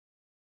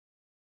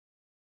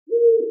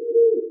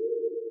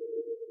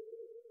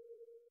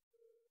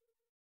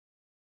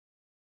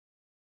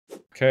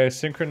Okay,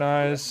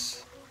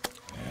 synchronize.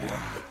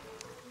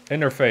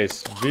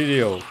 Interface,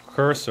 video,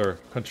 cursor,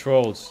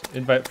 controls,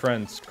 invite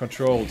friends,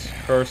 controls,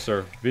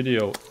 cursor,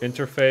 video,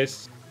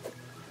 interface,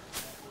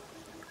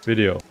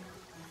 video,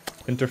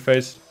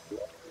 interface.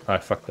 I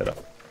fucked that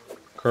up.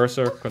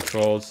 Cursor,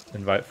 controls,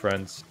 invite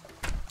friends,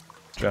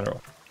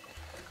 general.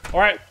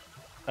 Alright.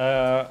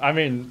 I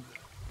mean,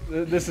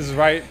 this is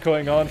right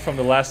going on from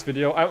the last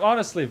video. I'm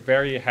honestly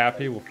very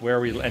happy with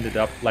where we ended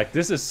up. Like,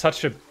 this is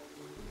such a...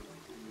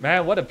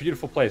 Man, what a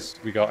beautiful place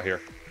we got here.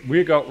 I'm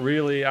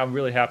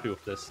really happy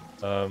with this.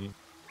 Yeah,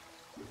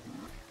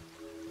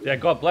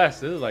 God bless.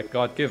 This is like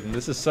God-given.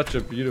 This is such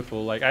a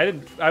beautiful, like,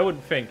 I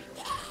wouldn't think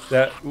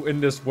that in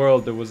this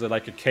world there was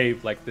like a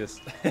cave like this.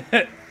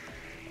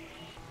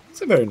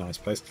 It's a very nice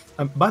place.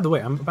 By the way,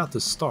 I'm about to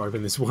starve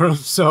in this world,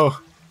 so...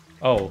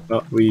 Oh.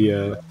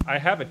 I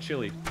have a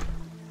chili.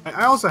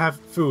 I also have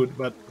food,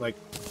 but, like,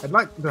 I'd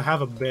like to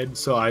have a bed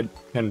so I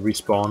can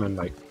respawn and,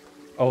 like...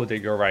 Oh,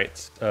 you're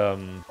right.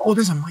 Oh,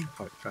 there's a mine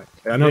part, right?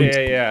 I know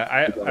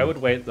yeah. I would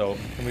wait, though.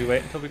 Can we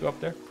wait until we go up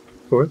there?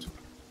 Of course.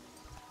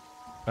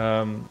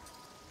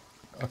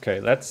 Okay,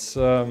 let's...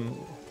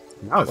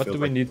 what do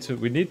we need to...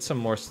 We need some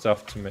more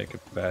stuff to make a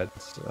bed.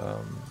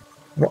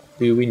 What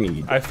do we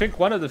need? I think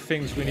one of the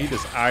things we need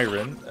is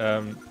iron.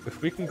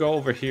 If we can go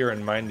over here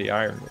and mine the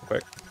iron real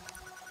quick.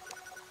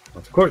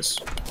 Of course.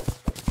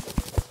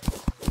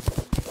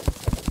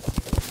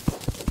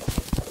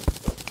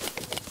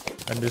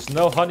 And there's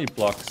no honey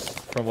blocks,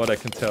 from what I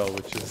can tell,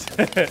 which is...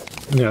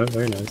 Yeah,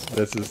 very nice.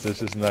 This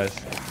is nice.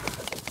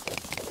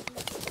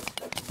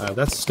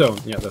 That's stone.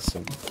 Yeah, that's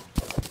stone.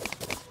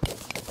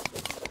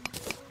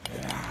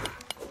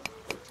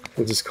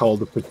 This is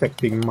called the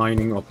protecting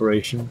mining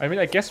operation. I mean,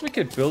 I guess we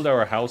could build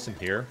our house in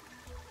here.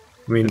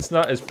 I mean, it's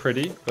not as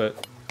pretty, but...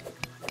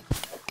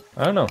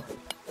 I don't know.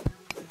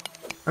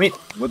 I mean,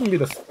 it would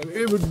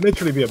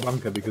literally be a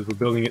bunker because we're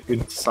building it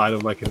inside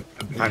of like an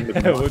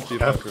abandoned it would be a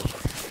bunker.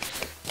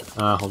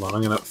 Hold on,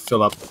 I'm gonna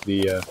fill up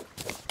the...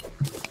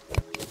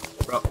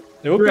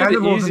 It would be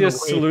the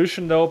easiest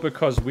solution though,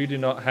 because we do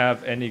not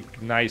have any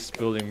nice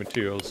building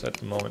materials at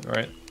the moment,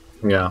 right?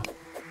 Yeah.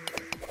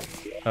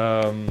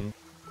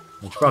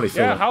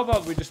 Yeah, how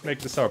about we just make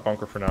this our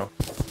bunker for now?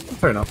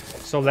 Fair enough.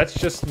 So let's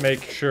just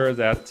make sure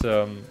that...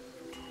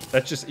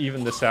 let's just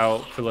even this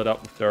out, fill it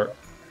up with dirt.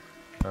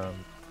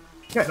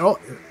 Yeah, I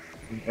don't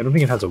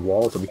think it has a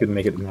wall, so we couldn't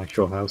make it an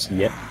actual house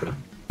yet, but...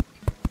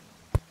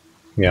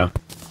 Yeah.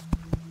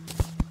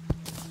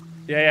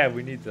 Yeah,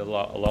 we need a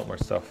lot more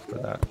stuff for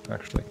that,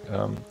 actually.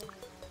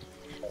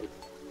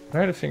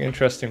 Anything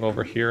interesting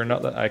over here?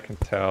 Not that I can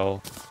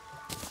tell.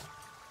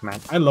 Man,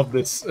 I love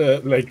this,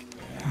 like,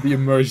 the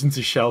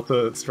emergency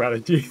shelter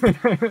strategy.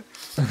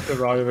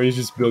 Terraria, where you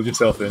just build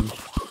yourself in.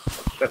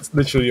 That's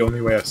literally the only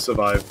way I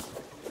survive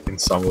in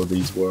some of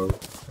these worlds.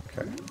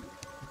 Okay.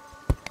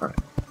 Alright.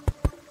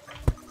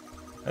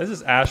 This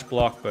is ash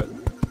block, but...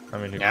 I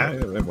mean, yeah,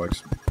 it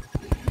works.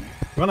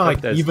 You wanna,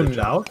 like, even it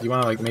out? You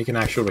wanna, like, make an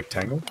actual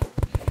rectangle?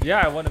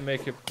 Yeah, I want to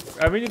make it...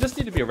 I mean, it doesn't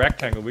need to be a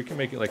rectangle. We can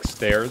make it like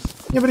stairs.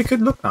 Yeah, but it could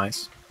look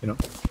nice, you know?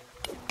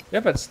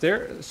 Yeah, but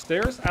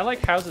stairs... I like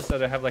houses that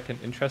have like an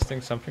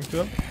interesting something to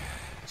them.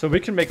 So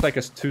we can make like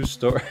a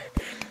two-story...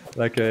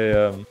 like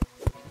a...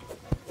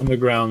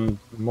 underground,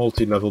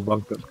 multi-level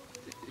bunker.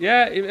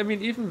 Yeah, I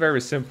mean, even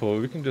very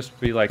simple. We can just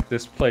be like,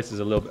 this place is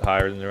a little bit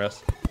higher than the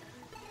rest.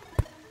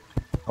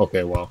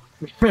 Okay, well.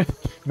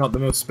 Not the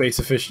most space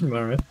efficient,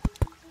 alright.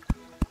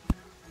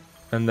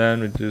 And then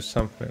we do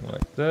something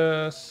like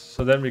this.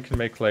 So then we can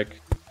make like...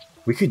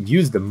 We could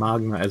use the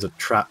magma as a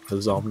trap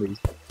for zombies.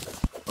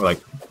 Or like,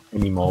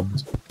 any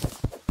mobs.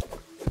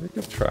 We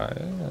could try,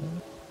 yeah.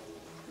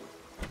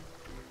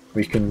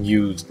 We can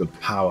use the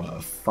power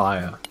of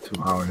fire to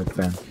our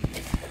advantage.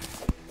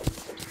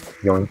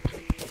 Yoink.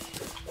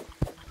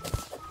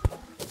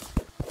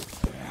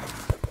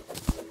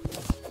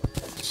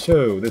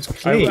 So, there's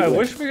clay. I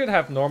wish we could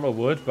have normal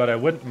wood, but I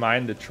wouldn't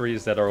mind the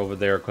trees that are over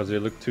there because they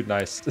look too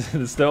nice.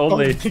 It's the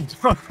only...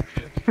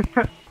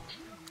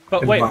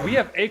 But wait, we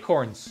have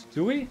acorns.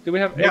 Do we? Do we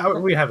have acorns? Yeah,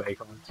 we have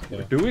acorns.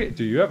 Yeah. Do we?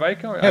 Do you have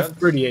acorns? I have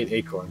 38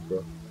 acorns,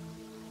 bro.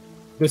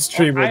 This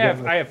tree will I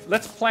have.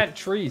 Let's plant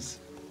trees.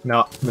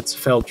 No, let's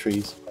fell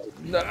trees.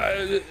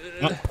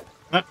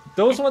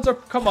 Those ones are...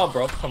 Come on,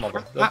 bro. Come on,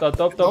 bro.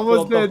 Don't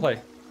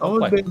play.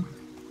 Don't play.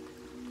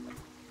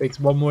 Takes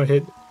one more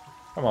hit.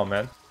 Come on,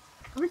 man.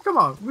 I mean, come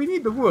on. We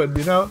need the wood,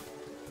 you know?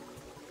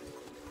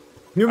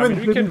 I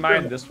mean, we can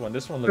mine this one.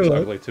 This one looks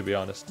ugly, to be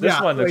honest.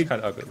 This one looks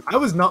kind of ugly. I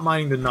was not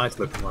mining the nice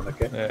looking one,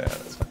 okay? Yeah,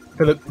 that's fine.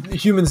 Philip,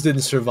 humans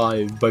didn't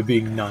survive by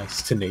being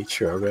nice to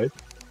nature, right?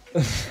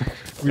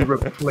 We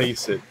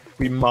replace it.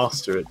 We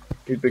master it.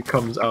 It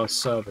becomes our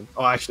servant.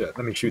 Oh, actually,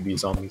 let me shoot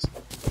these zombies.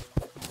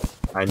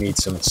 I need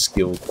some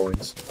skill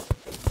points.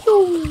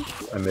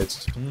 I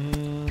missed.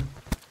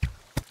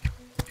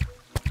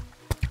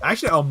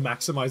 Actually, I'll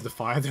maximize the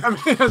fire damage.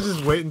 I'll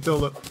just wait until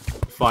the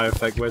fire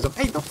effect wears off.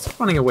 Hey, don't stop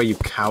running away, you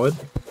coward.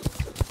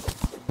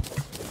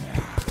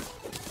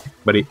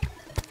 Buddy.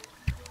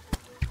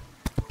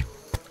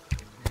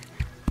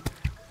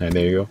 Alright,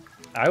 there you go.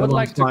 I would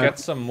like to get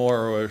some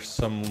more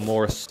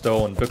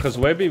stone, because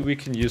maybe we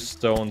can use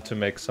stone to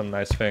make some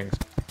nice things.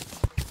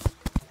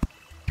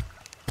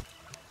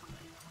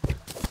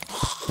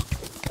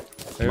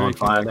 Maybe we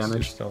can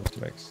use stone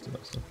to make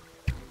stuff.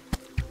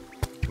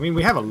 I mean,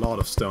 we have a lot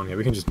of stone here.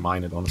 We can just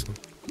mine it, honestly.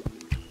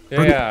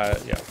 Yeah,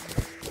 yeah.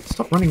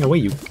 Stop running away,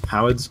 you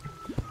cowards.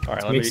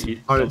 Alright, let me eat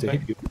harder something.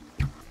 to hit you.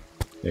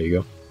 There you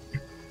go.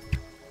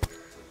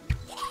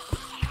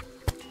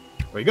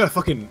 Well, you gotta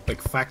fucking,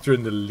 like, factor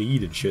in the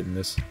lead and shit in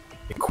this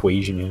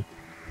equation here.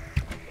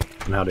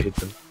 And how to hit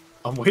them.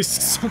 I'm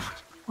wasting so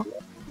much.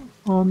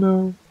 Oh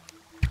no.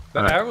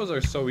 The arrows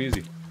are so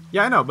easy.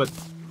 Yeah, I know, but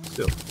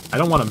still. I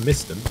don't want to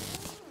miss them.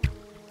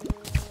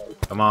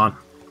 Come on.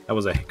 That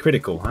was a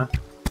critical, huh?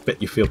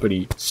 Bet you feel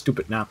pretty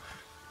stupid now.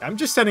 I'm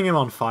just setting him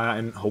on fire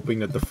and hoping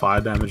that the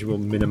fire damage will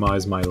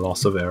minimize my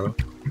loss of arrow.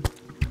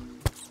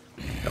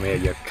 Come here,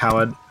 you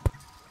coward.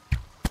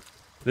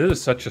 This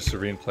is such a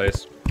serene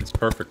place. It's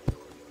perfect.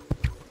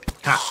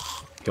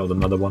 Ha! Killed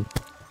another one.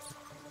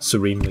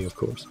 Serenely, of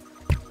course.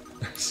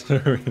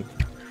 Serene.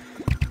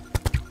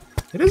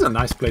 It is a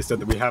nice place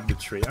that we have the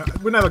tree.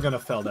 We're never gonna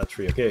fell that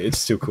tree, okay?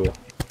 It's too cool.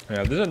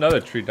 Yeah, there's another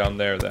tree down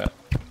there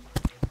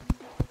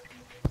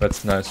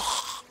that's nice.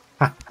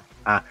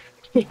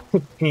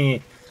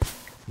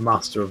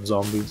 Master of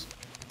zombies.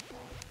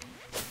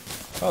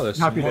 Oh, there's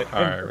some more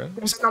iron.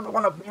 There's another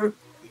one up there.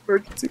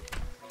 Emergency.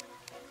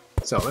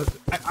 So,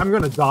 I'm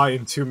gonna die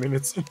in 2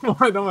 minutes.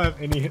 I don't have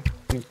any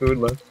food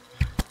left.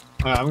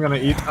 I'm gonna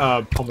eat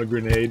a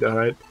pomegranate,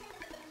 alright?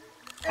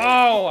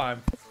 Oh,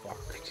 I'm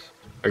fucked.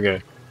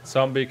 Okay.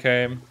 Zombie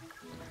came.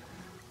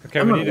 Okay,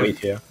 I'm we need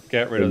to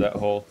get rid of that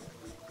hole.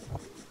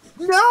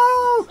 No!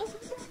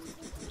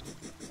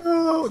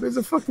 Oh, there's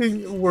a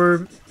fucking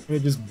worm.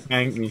 It just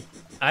banged me.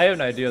 I have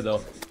an idea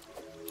though.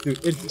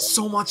 Dude, it's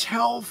so much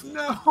health.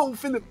 No, I'm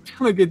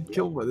gonna get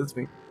killed by this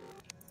thing.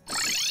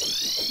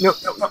 No,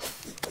 no, no.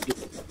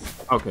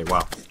 Okay,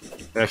 wow.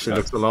 It actually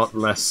looks a lot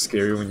less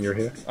scary when you're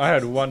here. I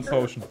had 1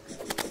 potion.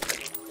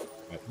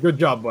 Good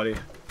job, buddy.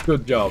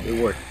 Good job.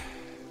 It worked.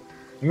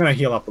 I'm gonna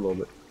heal up a little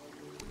bit.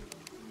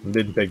 It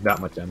didn't take that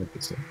much damage,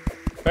 so.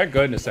 Thank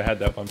goodness I had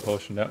that 1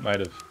 potion. That might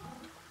have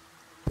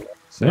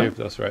saved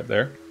us right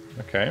there.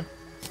 Okay.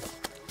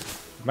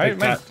 I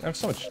have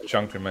so much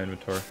junk in my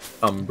inventory.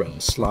 Umbrella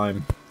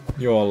slime.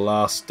 Your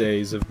last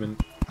days have been...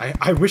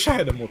 I wish I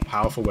had a more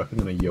powerful weapon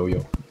than a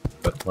yo-yo.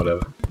 But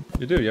whatever.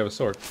 You do, you have a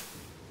sword.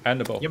 And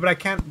a bow. Yeah, but I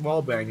can't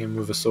wallbang him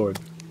with a sword.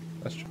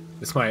 That's true.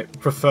 It's my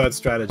preferred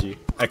strategy.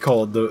 I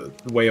call it the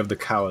way of the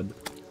coward.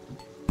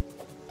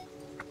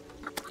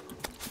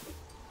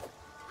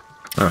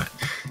 Alright.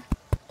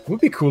 It would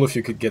be cool if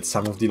you could get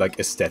some of the like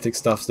aesthetic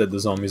stuff that the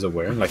zombies are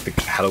wearing, like the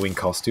Halloween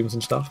costumes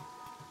and stuff.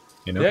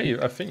 You know?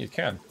 Yeah, I think you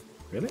can.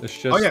 Really? It's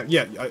just... Oh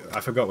yeah,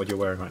 I forgot what you're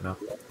wearing right now.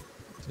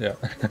 Yeah.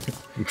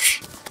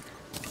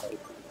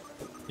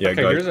 Yeah,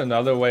 okay, here's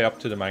another way up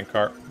to the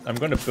minecart. I'm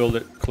gonna build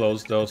it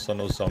close though, so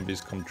no zombies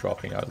come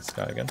dropping out of the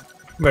sky again.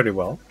 Very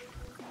well.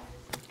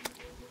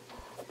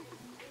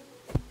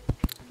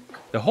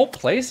 The whole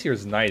place here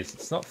is nice.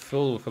 It's not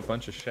filled with a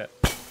bunch of shit.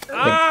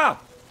 Ah!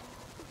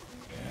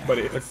 But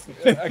it's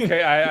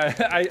okay,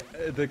 I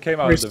they came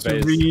out of the base.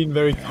 Very serene,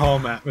 very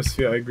calm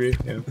atmosphere. I agree.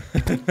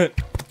 Yeah.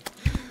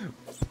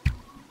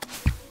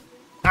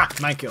 Ah,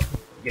 my kill.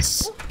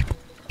 Yes.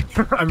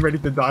 I'm ready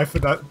to die for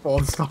that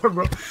fallen star,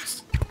 bro.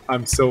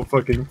 I'm so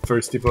fucking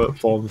thirsty for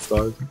fallen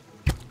stars.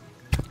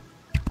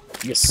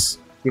 Yes.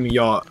 Give me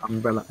your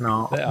umbrella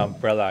now. The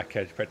umbrella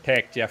could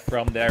protect you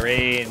from the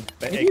rain,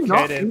 but it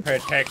couldn't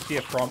protect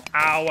you from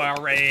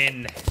our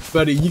rain.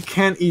 Buddy, you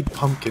can't eat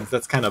pumpkins.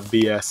 That's kind of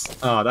BS.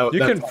 Oh, you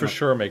can for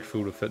sure make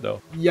food with it,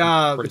 though.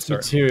 Yeah, it's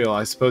material.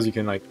 I suppose you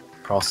can like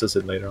process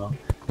it later on.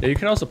 Yeah, you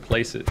can also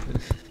place it.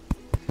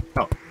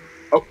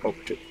 Oh,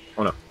 shit.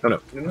 Oh no,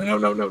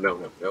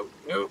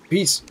 no.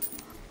 Peace.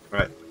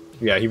 Alright.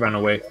 Yeah, he ran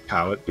away.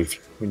 Coward.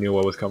 We knew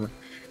what was coming.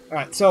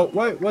 Alright, so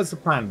what's the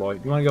plan, boy?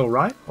 You want to go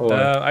right? Or...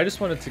 I just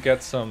wanted to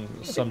get some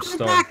stone.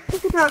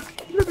 Look at that!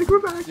 Look at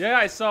that! Yeah,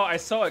 I saw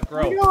it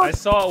grow. Oh I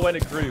saw it when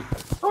it grew.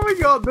 Oh my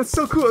god, that's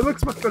so cool! It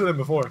looks much better than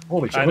before.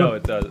 Holy shit! I know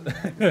it does.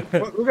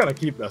 We're gonna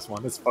keep this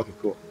one. It's fucking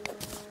cool.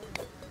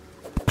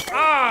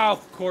 Ah,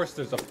 of course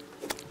there's a.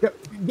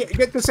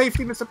 Get to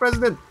safety, Mr.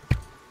 President.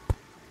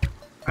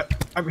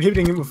 I'm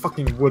hitting him with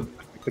fucking wood.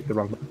 I clicked the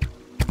wrong button.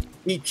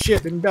 Eat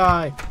shit and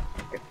die.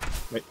 Okay.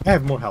 Wait, I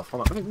have more health.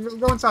 Hold on.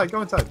 Go inside.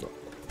 Go inside, bro.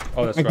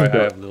 Oh, that's right.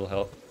 I have little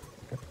health.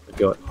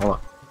 Do it. Hold on.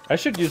 I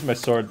should use my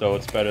sword though.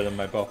 It's better than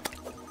my bow.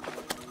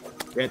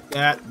 Get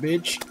that,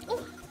 bitch.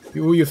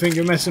 Who you think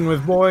you're messing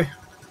with, boy?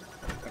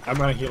 I'm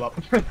gonna heal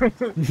up.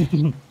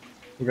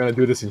 We're gonna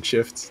do this in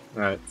shifts.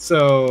 Alright,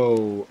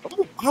 so...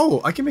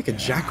 Oh, I can make a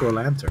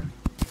jack-o'-lantern.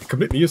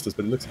 Completely useless,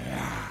 but it looks...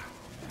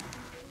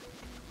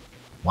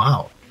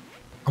 Wow.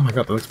 Oh my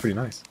god, that looks pretty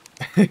nice.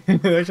 It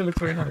actually looks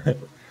very nice.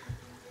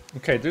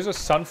 Okay, there's a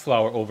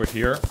sunflower over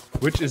here,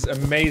 which is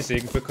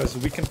amazing because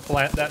we can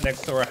plant that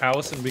next to our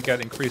house and we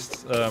get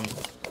increased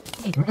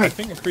I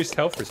think increased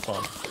health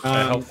respawn.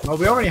 Health. Well,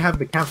 we already have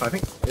the campfire. I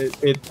think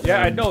it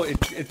Yeah, I know.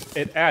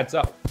 It adds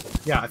up.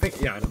 Yeah,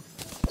 I know.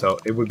 So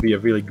it would be a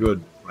really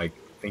good like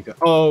thing to.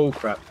 Oh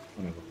crap!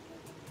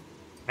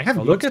 I have.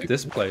 Oh, look at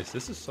this place.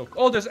 This is so.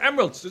 Oh, there's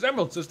emeralds. There's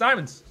emeralds. There's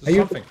diamonds. There's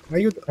something. Are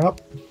you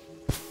up?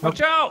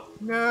 Watch out!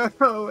 No,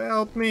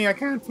 help me! I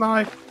can't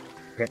fly.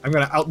 Okay, I'm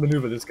gonna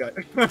outmaneuver this guy.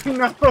 No,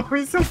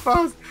 he's so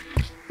fast.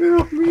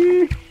 Help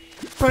me!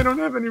 I don't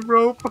have any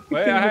rope.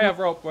 Wait, I have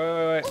rope.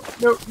 Wait.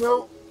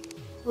 No.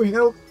 Wait,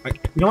 help! You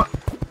know what?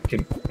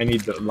 I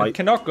need the light. I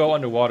cannot go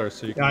underwater,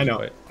 so you can. Yeah, I know.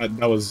 Wait.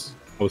 I was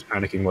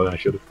panicking more than I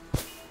should have.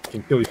 I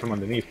can kill you from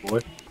underneath, boy.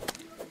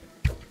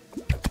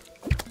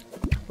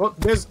 Well,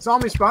 there's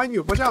zombies behind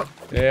you. Watch out!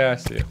 Yeah, I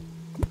see it.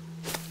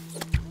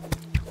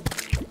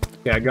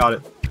 Okay, I got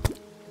it.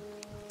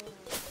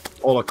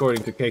 All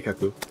according to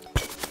Keikaku.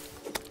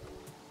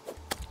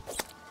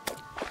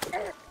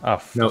 Ah,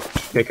 fuck. No,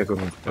 Keikaku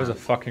means. There's a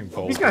fucking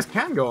boulder. These guys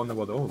can go on the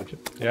water. Holy shit.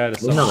 Yeah,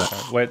 there's Didn't know some.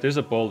 that. Wait, there's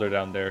a boulder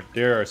down there.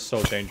 They are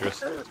so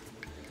dangerous.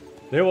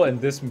 They will, in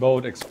this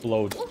mode,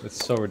 explode.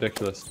 It's so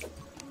ridiculous.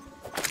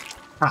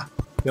 Ha!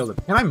 Killed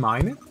it. Can I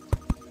mine it?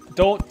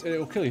 Don't.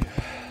 It'll kill you.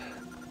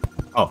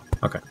 Oh,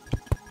 okay.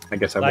 I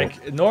guess I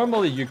won't. Like,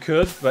 normally you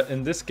could, but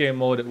in this game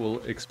mode it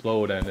will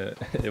explode and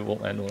it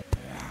won't end well.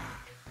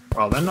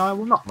 Well, then I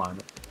will not mine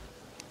it.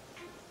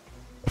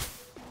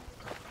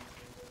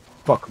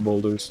 Fuck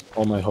boulders.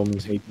 All my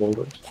homies hate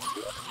boulders.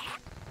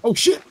 Oh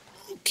shit!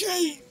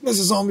 Okay! There's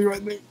a zombie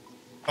right there.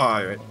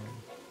 Alright.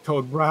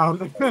 Code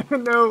Brown.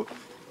 No!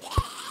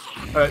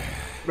 Alright.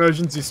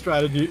 Emergency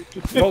strategy.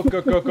 Go.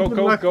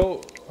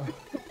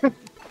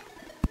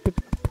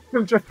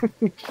 I'm trying.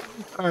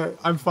 Alright,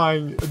 I'm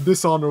fighting a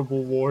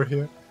dishonorable war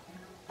here.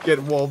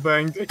 Get wall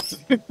banged.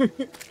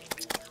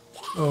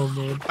 Oh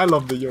man. I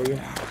love the yo-yo.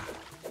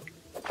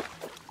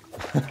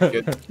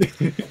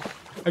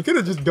 I could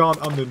have just gone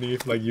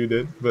underneath like you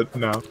did, but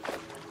no.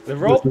 The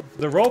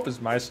rope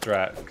is my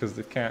strat because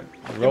they can't.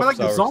 The Yeah, but like rope's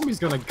the ours. zombie's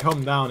gonna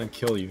come down and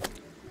kill you,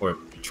 or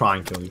try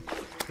and kill you.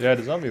 Yeah,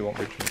 the zombie won't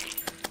reach me.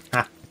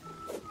 Ha.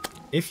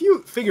 If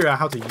you figure out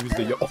how to use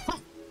the yo.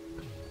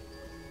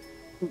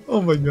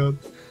 Oh my god.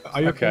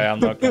 Are you Okay,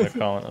 I'm not gonna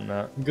comment on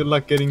that. Good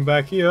luck getting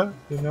back here,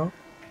 you know?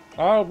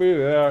 I'll be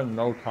there in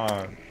no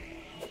time.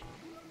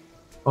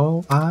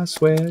 Oh, I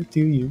swear to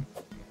you.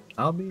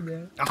 I'll be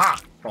there. Aha!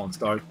 Fallen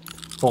Star.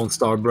 Fallen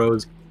Star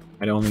bros.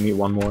 I only need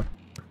one more.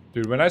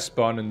 Dude, when I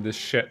spawn in this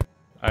shit,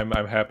 I'm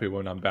happy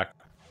when I'm back.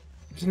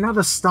 There's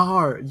another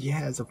star!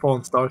 Yeah, it's a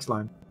Fallen Star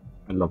slime.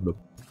 I love them.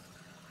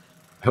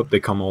 I hope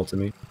they come all to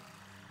me.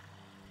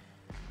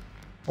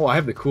 Oh, I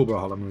have the cool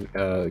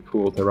Brawlhalla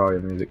cool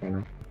Terraria music right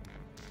now.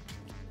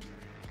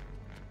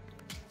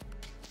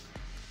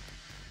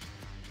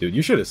 Dude,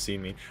 you should have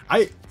seen me.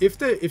 If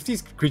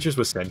these creatures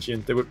were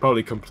sentient, they would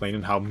probably complain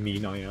on how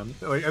mean I am.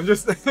 Like, I'm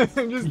just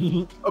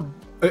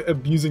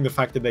abusing the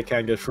fact that they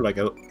can't get through like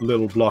a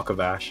little block of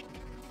ash.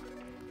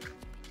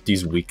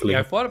 These weaklings.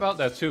 Yeah, I thought about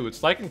that too.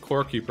 It's like in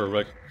Core Keeper,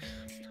 like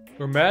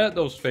we're mad at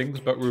those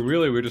things, but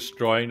we're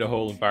destroying the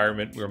whole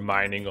environment. We're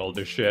mining all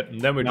this shit, and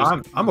then we're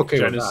just I'm okay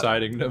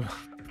genociding them.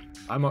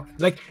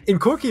 Like in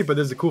Core Keeper,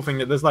 there's a cool thing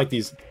that there's like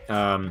these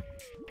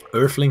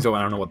Earthlings, or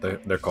I don't know what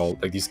they're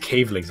called, like these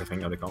cavelings, I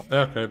think are they called.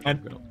 Okay.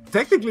 And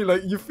technically,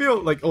 like you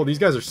feel like, oh, these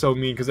guys are so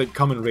mean because they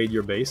come and raid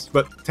your base,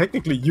 but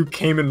technically you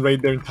came and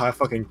raid their entire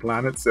fucking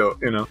planet, so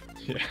you know,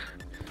 Yeah.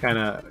 kind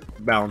of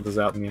balances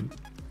out in the end.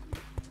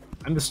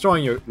 I'm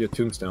destroying your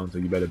tombstone, so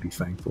you better be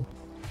thankful.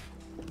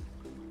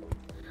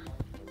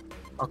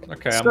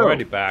 Okay, I'm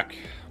already back.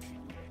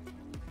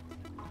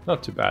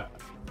 Not too bad.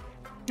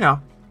 Yeah.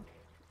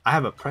 I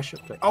have a pressure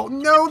plate. Oh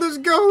no, there's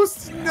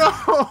ghosts!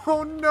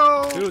 No,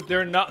 no! Dude,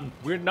 they're nothing.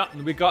 We're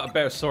nothing. We got a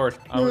better sword.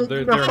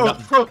 They're no,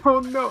 nothing. Oh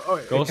no! Oh,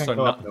 Ghosts are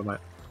nothing. No,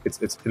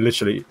 it's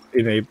literally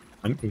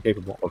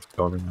incapable of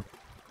going up.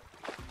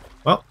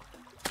 Well,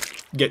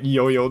 get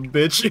yo-yoed,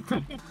 bitch.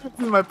 This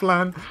is my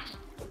plan.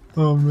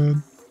 Oh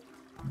man.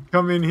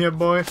 Come in here,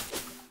 boy.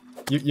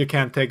 You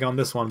can't take on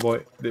this one,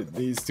 boy.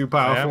 He's too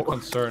I am powerful.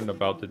 concerned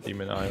about the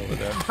demon eye over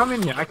there. Come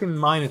in here. I can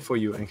mine it for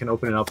you and can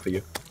open it up for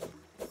you.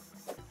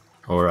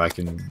 Or I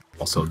can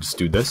also just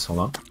do this. Hold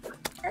on.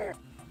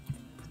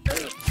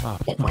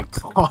 Oh my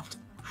god.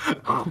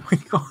 Oh my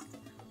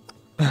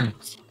god.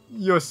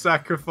 Your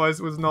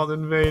sacrifice was not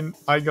in vain.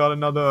 I got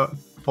another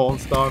fallen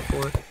star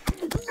for it.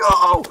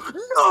 No!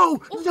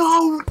 No!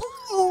 No!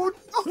 No!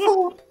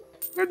 No!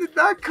 Where did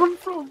that come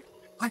from?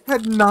 I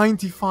had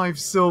 95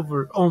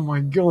 silver. Oh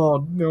my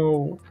god,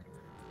 no.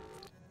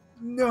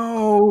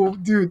 No!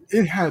 Dude,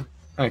 it had...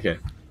 Okay.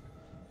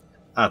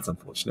 That's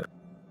unfortunate.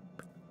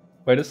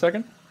 Wait a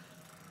second.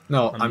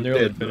 No, I'm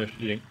nearly dead. finished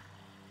eating.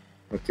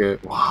 Okay,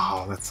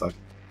 wow, that sucked.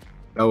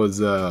 That was,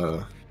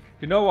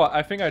 You know what?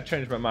 I think I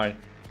changed my mind.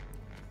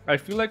 I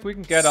feel like we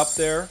can get up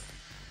there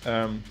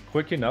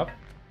quick enough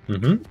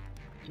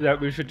that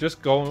we should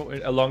just go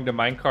along the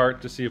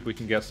minecart to see if we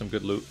can get some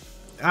good loot.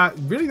 I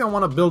really don't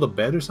want to build a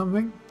bed or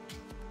something.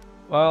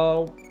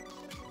 Well,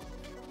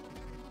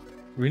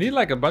 we need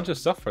like a bunch of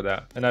stuff for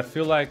that, and I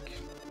feel like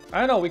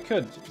I know we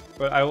could,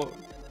 but I will.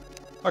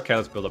 Okay,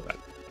 let's build a bed.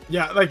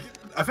 Yeah, like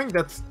I think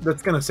that's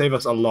gonna save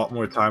us a lot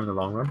more time in the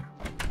long run.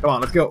 Come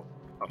on, let's go.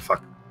 Oh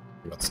fuck,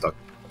 we got stuck.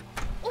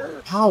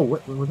 How?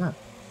 What was that?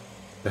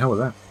 The hell was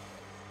that?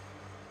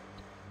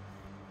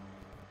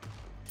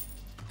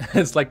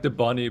 It's like the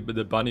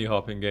bunny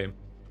hopping game.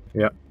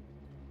 Yeah.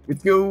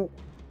 Let's go.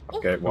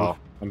 Okay, wow,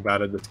 I'm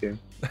bad at this game.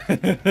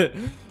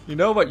 You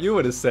know what you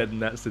would have said in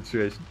that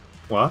situation?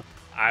 What?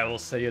 I will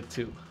say it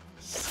too.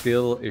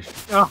 Skill issue.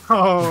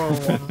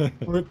 Oh,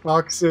 we're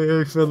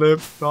toxic,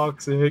 Philip.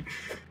 Toxic.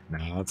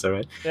 No, that's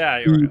alright. Yeah,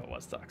 you're right. It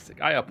was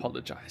toxic. I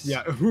apologize.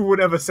 Yeah, who would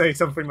ever say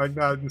something like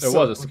that? It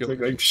was a skill.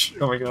 Like,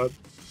 oh my god.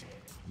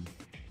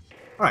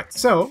 Alright,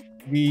 so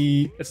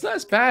It's not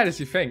as bad as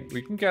you think.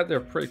 We can get there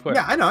pretty quick.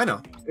 Yeah, I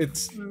know.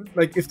 It's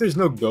like if there's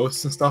no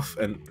ghosts and stuff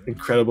and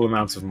incredible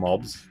amounts of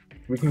mobs,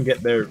 we can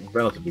get there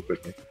relatively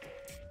quickly.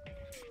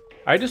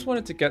 I just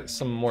wanted to get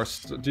some more.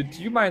 Did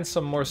you mine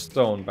some more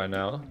stone by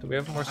now? Do we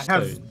have more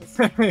stone?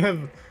 I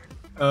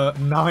have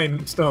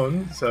 9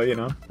 stone, so you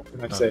know, what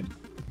can I say?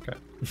 Okay.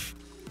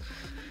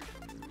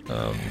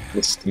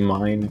 Just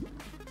mine.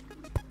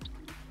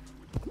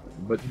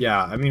 But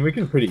yeah, I mean, we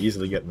can pretty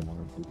easily get more.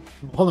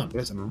 Hold on,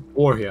 there's some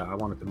ore here. I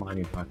wanted to mine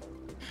it.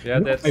 Yeah,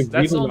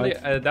 that's only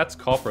that's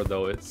copper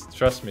though.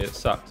 Trust me, it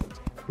sucks.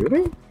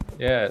 Really?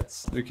 Yeah,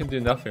 we can do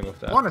nothing with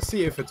that. I want to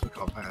see if it's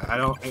copper. I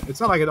don't. It's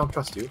not like I don't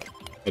trust you.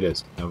 It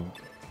is. No.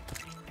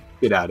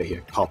 Get out of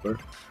here, copper.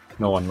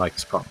 No one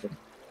likes copper.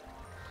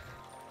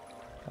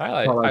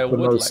 I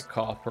would like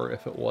copper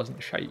if it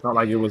wasn't shite. Not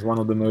like it was one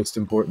of the most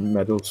important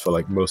metals for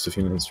like most of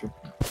human history.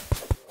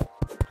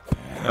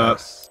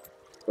 Yes.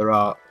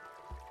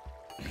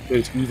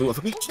 There's evil.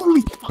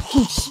 Holy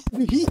fucking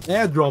shit! He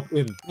airdropped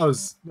in.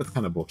 That's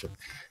kind of bullshit.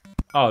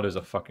 Oh, there's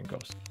a fucking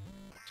ghost.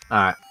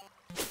 Alright.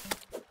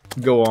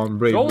 Go on,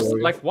 brave warrior.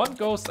 Like one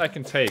ghost I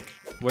can take.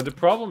 When the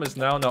problem is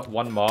now not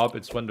one mob,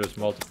 it's when there's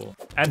multiple.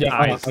 And yeah,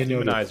 eyes.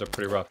 Human eyes are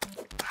pretty rough.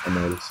 I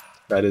noticed.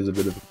 That is a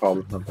bit of a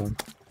problem sometimes.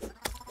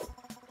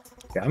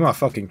 Yeah, I'm gonna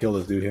fucking kill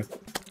this dude here.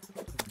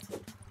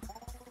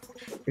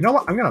 You know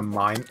what? I'm gonna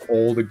mine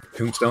all the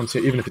tombstones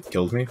here, even if it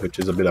kills me, which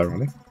is a bit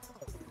ironic.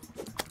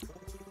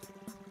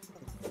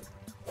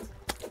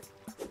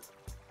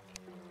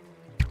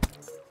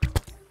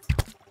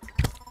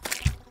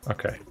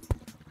 Okay.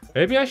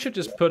 Maybe I should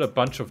just put a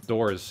bunch of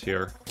doors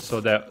here,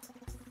 so that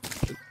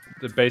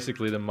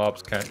basically the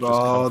mobs can't just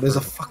Oh, there's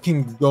a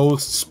fucking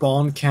ghost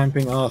spawn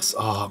camping us.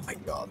 Oh my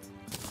god.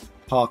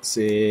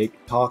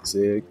 Toxic.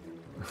 Toxic.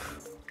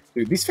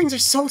 Dude, these things are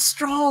so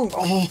strong!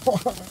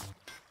 Oh.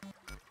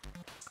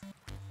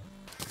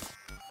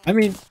 I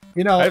mean,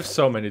 you know... I have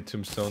so many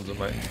tombstones on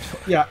my...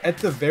 Yeah, at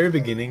the very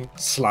beginning,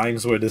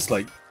 slimes were this,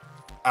 like,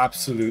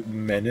 absolute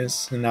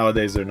menace, and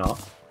nowadays they're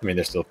not. I mean,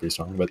 they're still pretty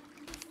strong, but...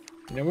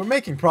 You know, we're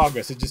making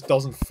progress, it just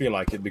doesn't feel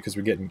like it because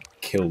we're getting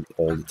killed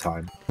all the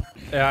time.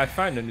 Yeah, I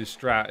find a new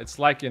strat. It's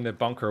like in the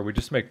bunker, we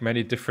just make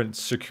many different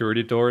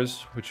security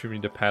doors, which we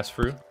need to pass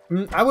through.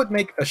 I would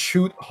make a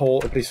shoot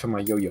hole, at least for my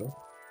yo-yo,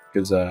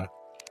 because,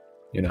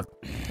 you know,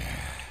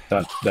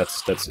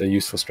 that's a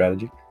useful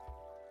strategy.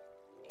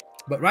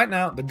 But right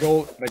now, the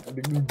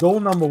goal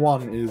number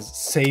 1 is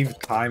save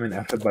time and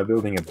effort by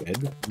building a bed,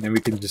 and then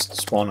we can just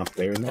spawn up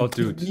there. And then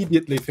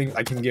immediately think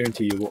I can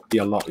guarantee you will be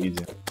a lot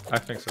easier. I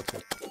think so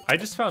too. I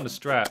just found a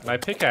strat. My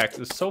pickaxe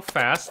is so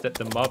fast that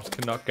the mobs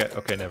cannot get.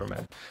 Okay, never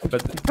mind.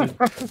 But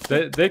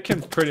they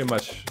can pretty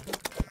much.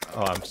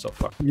 Oh, I'm so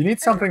fucked. You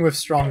need something with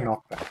strong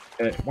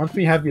knockback. Once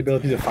we have the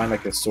ability to find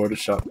like a sword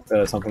shot,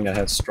 something that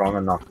has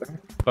stronger knockback.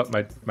 But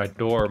my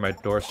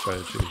door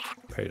strategy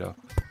paid off.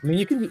 I mean,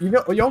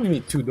 you only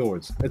need 2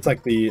 doors. It's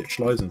like the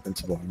Schleusen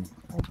principle.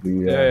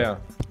 Yeah.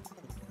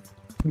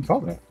 You call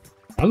that?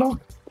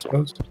 Unlock, I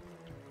suppose.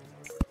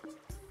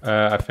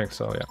 I think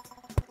so. Yeah.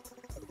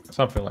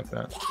 Something like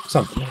that.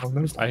 Something along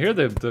those lines. I hear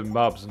the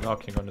mobs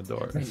knocking on the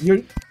door.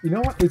 You know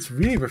what? It's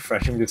really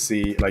refreshing to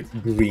see like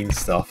green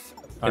stuff.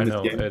 I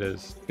know it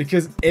is,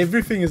 because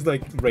everything is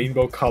like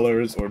rainbow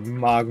colors or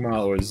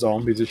magma or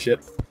zombies or shit,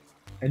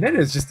 and then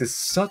it's just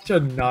such a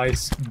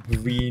nice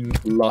green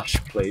lush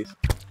place.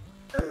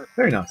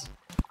 Very nice.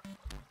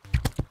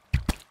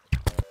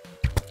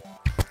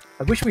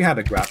 I wish we had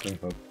a grappling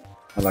hook.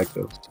 I like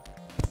those.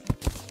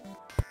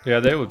 Yeah,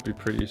 they would be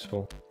pretty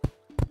useful.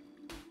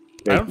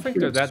 I don't think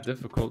they're that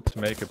difficult to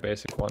make a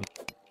basic one.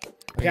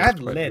 Yeah, I have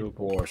lead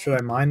ore. Should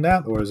I mine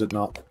that, or is it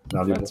not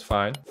valuable? That's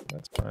fine.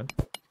 That's fine.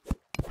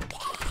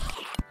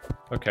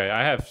 Okay,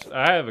 I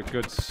have a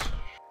good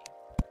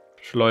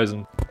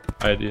Schleusen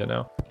idea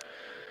now.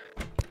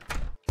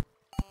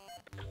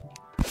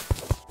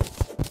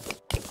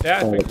 Yeah,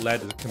 I think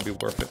lead can be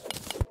worth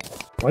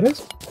it. What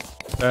is?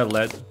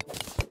 Lead.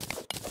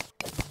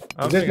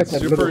 I don't think it's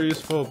super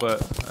useful,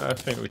 but I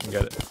think we can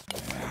get it.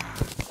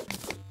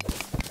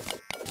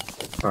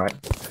 Alright.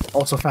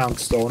 Also found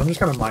stone. I'm just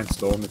gonna mine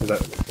stone because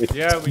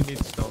yeah, we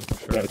need stone for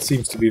sure. Yeah, it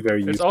seems to be very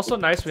useful. It's also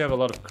nice we have a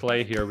lot of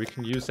clay here. We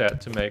can use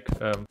that to make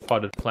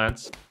potted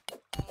plants.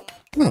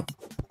 Oh,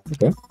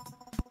 okay.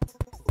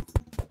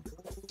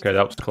 Okay,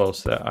 that was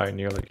close. That I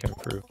nearly came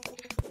through.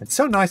 It's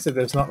so nice that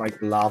there's not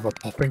like lava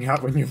popping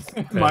out when you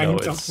I mine know,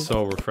 something. it's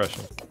so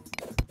refreshing.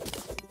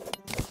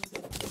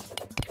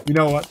 You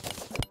know what?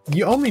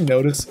 You only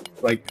notice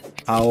like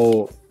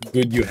how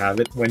good you have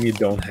it when you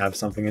don't have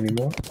something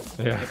anymore.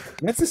 Yeah.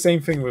 That's the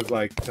same thing with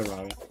like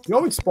Terraria. You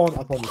always spawn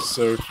up on the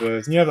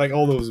surface, and you have like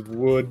all those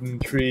wood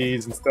and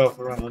trees and stuff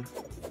around.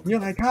 And you're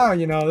like, ah,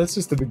 you know, that's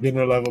just the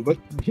beginner level. But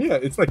yeah,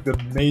 it's like the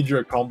major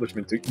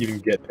accomplishment to even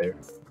get there.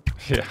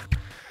 Yeah.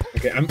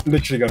 Okay, I'm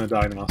literally gonna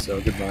die now,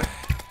 so goodbye.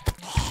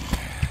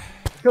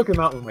 Took him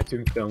out with my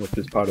tombstone, which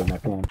is part of my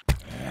plan.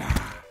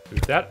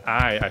 Dude, that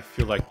eye, I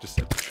feel like just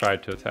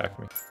tried to attack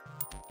me.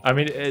 I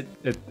mean, it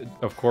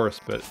of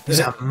course, but... There's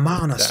a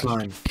mana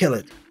slime. Kill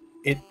it.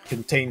 It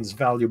contains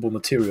valuable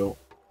material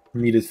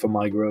needed for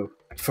my growth.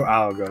 For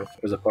our growth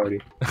as a party.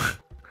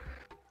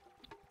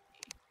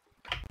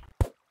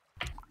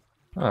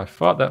 Oh, I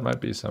thought that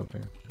might be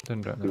something.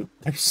 Didn't I know? Dude,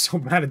 I'm so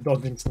mad at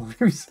dodging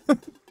slimes.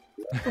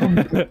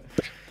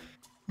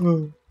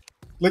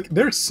 Like,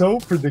 they're so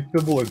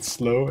predictable and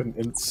slow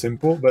and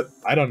simple, but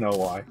I don't know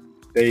why.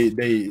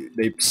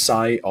 They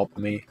psy-op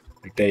me.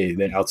 Like, they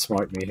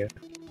outsmart me here.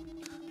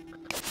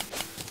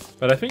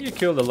 But I think you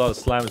killed a lot of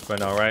slimes by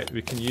now, right?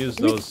 We can use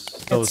those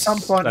At some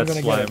point, I'm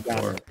gonna get a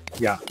slime banner.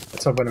 Yeah,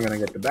 at some point I'm gonna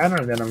get the banner,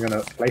 and then I'm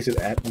gonna place it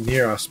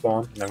near our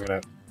spawn, and I'm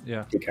gonna...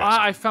 Yeah. kick ass.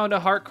 Ah, I found a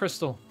heart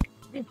crystal.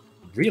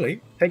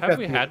 Really? Take Have that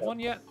we to- had one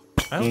yet?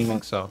 I don't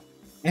think so.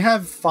 I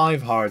have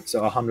 5 hearts,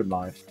 so 100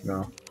 life.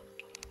 No.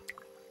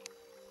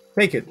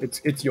 Take it.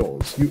 It's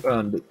yours. You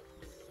earned it.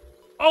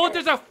 Oh,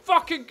 there's a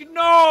fucking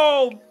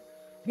gnome!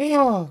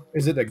 Yeah.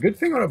 Is it a good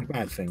thing or a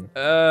bad thing?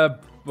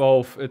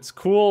 Both. It's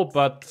cool,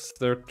 but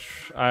they're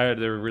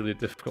really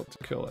difficult to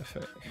kill, I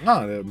think.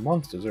 Ah, they're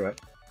monsters, alright.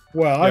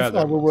 Well, Yeah, I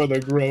thought we were the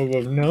Grove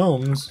of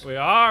Gnomes. We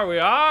are!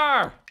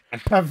 I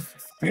have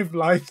 5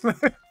 life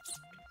left.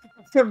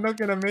 I'm not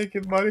gonna make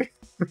it, buddy.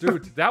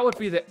 Dude, that would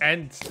be the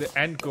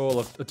end goal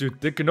of...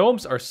 Dude, the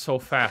gnomes are so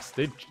fast.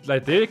 They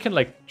can,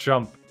 like,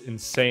 jump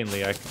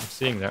insanely. I'm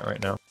seeing that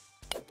right now.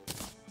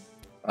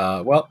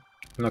 Well,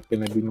 I'm not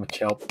gonna be much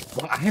help.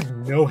 Well, I have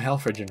no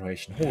health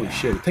regeneration. Holy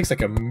shit, it takes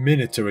like a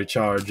minute to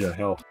recharge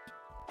health.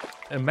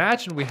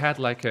 Imagine we had,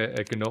 like,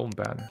 a gnome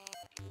banner.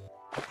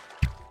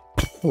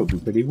 That would be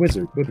pretty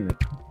wizard, wouldn't it?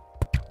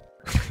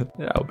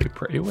 That would be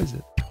pretty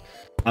wizard.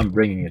 I'm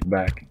bringing it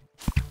back.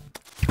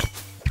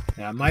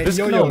 Yeah, my This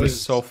yo-yo gnome is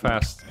so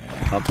fast.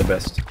 not the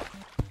best.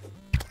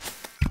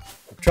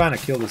 I'm trying to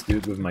kill this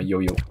dude with my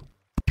yo-yo.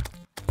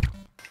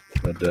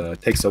 But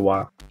it takes a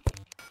while.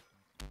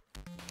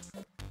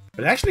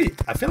 But actually,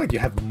 I feel like you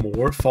have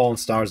more fallen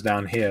stars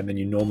down here than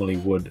you normally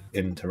would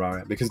in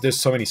Terraria, because there's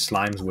so many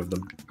slimes with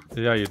them.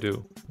 Yeah, you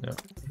do. Yeah.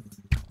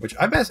 Which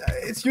I bet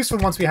it's useful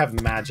once we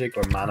have magic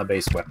or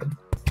mana-based weapon.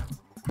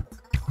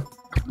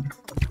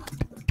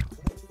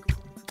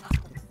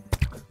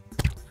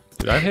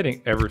 Dude, I'm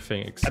hitting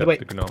everything except way,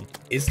 the gnome.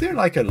 Is there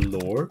like a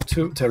lore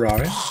to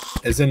Terraria?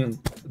 As in...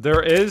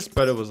 There is,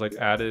 but it was like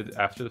added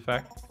after the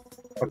fact.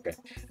 Okay.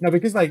 No,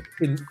 because like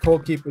in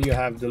Cold Keeper you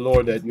have the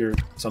lore that you're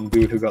some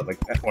dude who got like,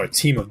 or a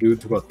team of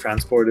dudes who got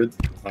transported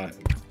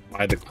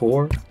by the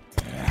core,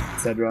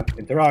 etc.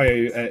 In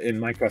Terraria, in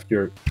Minecraft,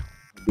 you're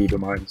a dude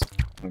of mines.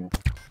 I don't know.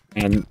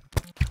 And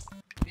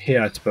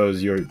here I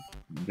suppose you're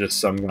just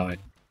some guy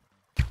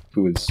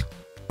who is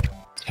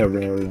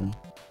Terrarian.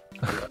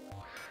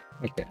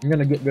 Okay, I'm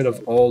gonna get rid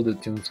of all the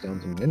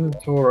tombstones in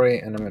inventory,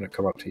 and I'm gonna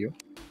come up to you.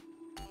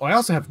 Oh, I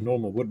also have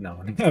normal wood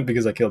now,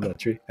 because I killed that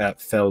tree.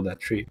 Felled that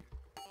tree.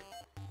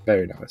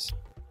 Very nice.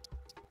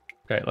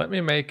 Okay, let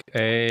me make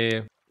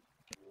a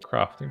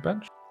crafting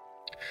bench.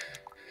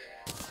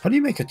 How do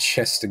you make a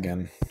chest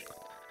again?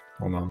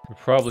 Hold on. We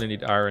probably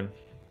need iron.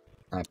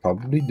 I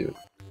probably do.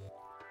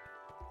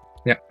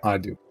 Yeah, I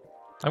do.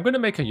 I'm gonna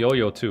make a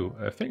yo-yo too.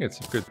 I think it's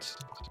a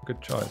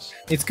good choice.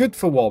 It's good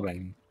for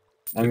wallbanging.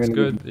 It's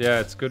good. Yeah,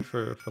 it's good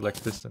for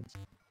like distance.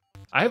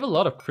 I have a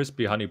lot of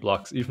crispy honey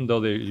blocks, even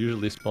though they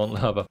usually spawn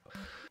lava.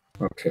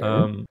 Okay.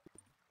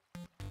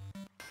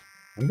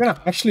 I'm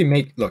gonna actually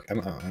make... Look,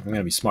 I'm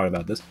gonna be smart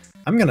about this.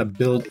 I'm gonna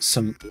build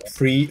some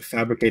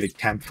pre-fabricated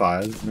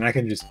campfires, and I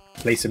can just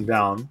place them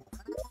down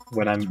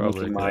when I'm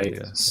making my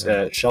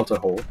shelter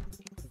hole.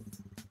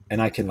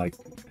 And I can, like,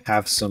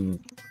 have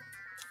some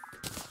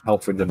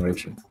health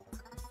regeneration.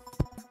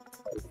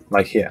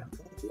 Like here.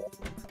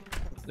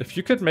 If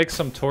you could make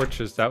some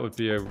torches, that would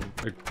be a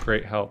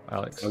great help,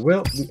 Alex. I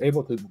will be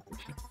able to...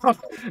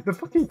 the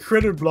fucking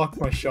critter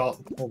blocked my shot.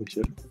 Holy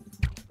shit.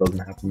 Doesn't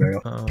happen very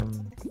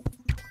often.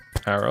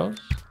 Arrows?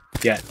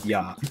 Yeah.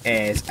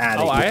 As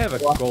oh, I have a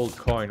gold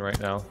coin right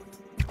now.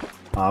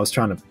 I was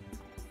trying to...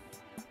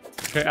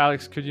 Okay,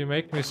 Alex, could you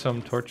make me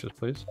some torches,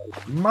 please?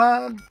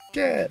 My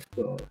god.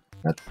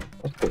 That's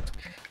good.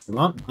 Come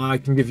on, I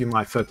can give you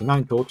my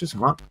 39 torches.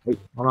 Come on. Wait,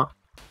 hold on.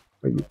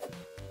 Wait.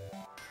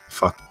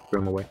 Fuck, throw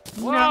them away.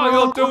 Wow,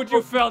 no. Dude,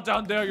 you fell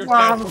down there. You're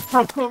dead.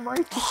 Oh my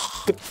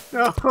god.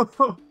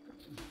 No.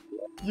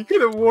 You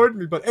could have warned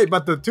me, but hey,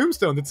 but the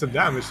tombstone did some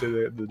damage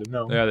to the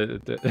gnome. Yeah, they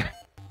did.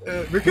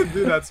 We could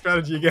do that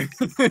strategy again.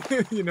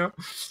 You know?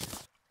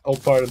 All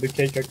part of the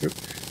cake I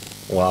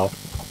cooked. Wow.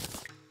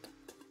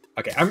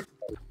 Okay,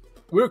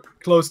 we're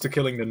close to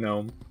killing the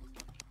gnome.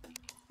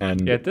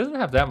 And Yeah, it doesn't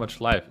have that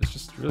much life. It's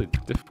just really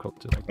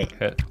difficult to like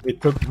hit.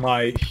 it took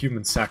my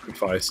human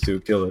sacrifice to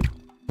kill it,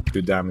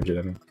 to damage it.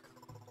 I mean,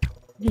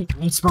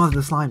 it spawned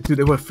the slime too.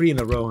 They were 3 in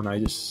a row, and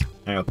I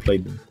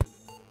outplayed them.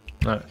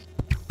 Nice.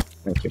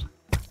 Thank you.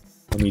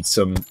 I need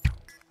some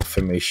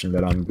affirmation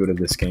that I'm good at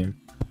this game.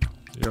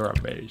 You're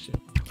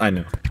amazing. I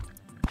know.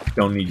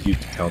 Don't need you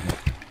to tell me.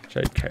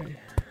 JK.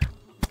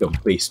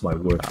 Don't base my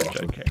work off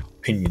of JK.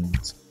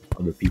 opinions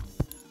of other people.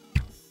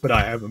 But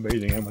I am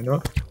amazing, am I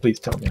not? Please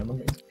tell me I'm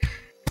amazing.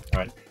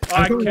 Alright.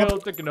 I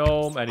killed the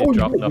gnome and he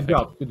dropped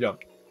nothing. Good job.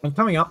 I'm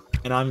coming up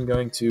and I'm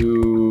going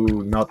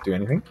to not do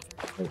anything.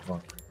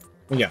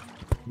 Yeah.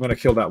 I'm going to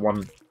kill that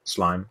one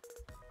slime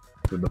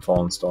with the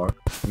fallen star.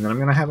 And then I'm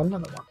going to have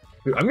another one.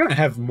 Dude, I'm going to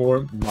have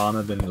more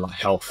mana than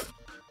health.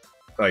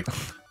 Like,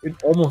 in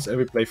almost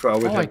every playthrough I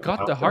would have. Oh, I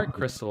got the heart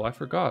crystal. I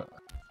forgot.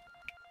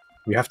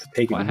 We have to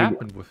take it. What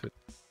happened with it?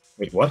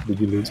 Wait, what? Did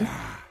you lose it?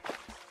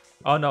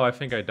 Oh no, I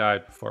think I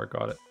died before I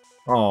got it.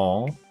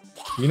 Oh,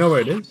 you know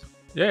where it is?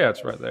 Yeah,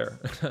 it's right there.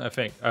 I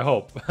think. I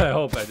hope. I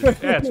hope I did.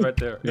 Yeah, it's right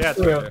there. Yeah, it's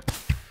right there.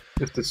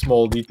 Just a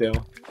small detail.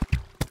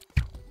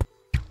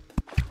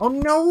 Oh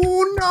no,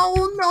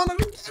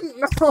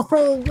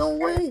 go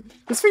away!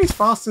 This thing's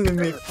faster than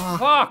me.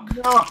 Fuck!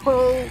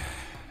 No!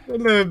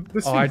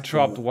 I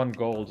dropped 1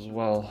 gold as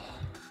well.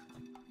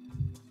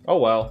 Oh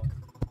well.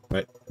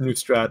 Right, new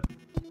strat.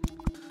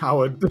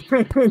 Howard.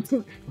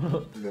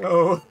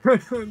 No,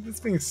 this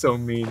thing is so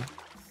mean.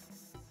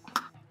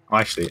 Oh,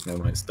 actually,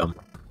 no, it's dumb.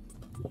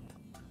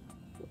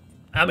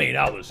 I mean,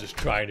 I was just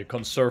trying to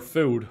conserve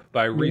food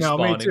by respawning. No,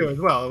 me too as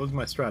well. It was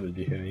my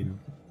strategy here.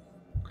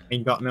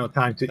 Ain't got no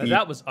time to eat.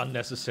 That was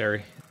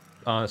unnecessary,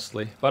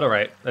 honestly. But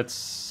alright,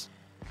 let's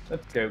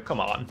go. Come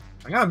on.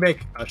 I'm gonna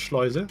make a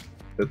Schleuser.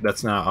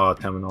 That's now our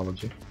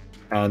terminology.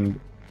 And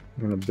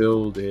I'm gonna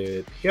build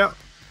it here.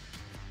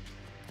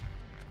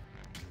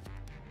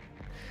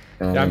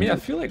 Yeah, I mean, I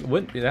feel like it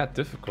wouldn't be that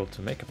difficult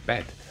to make a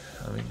bed.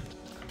 I mean,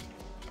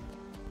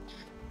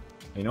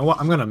 you know what?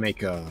 I'm gonna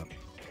make a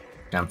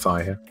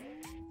campfire here.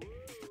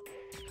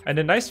 And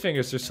the nice thing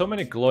is, there's so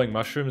many glowing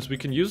mushrooms. We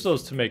can use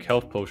those to make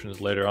health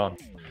potions later on.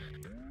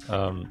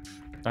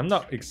 I'm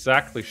not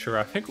exactly sure.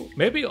 I think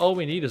maybe all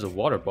we need is a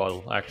water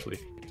bottle, actually,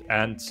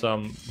 and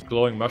some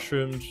glowing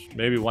mushrooms.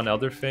 Maybe one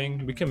other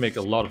thing. We can make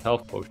a lot of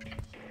health potions.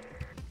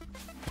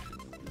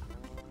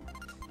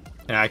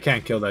 Yeah, I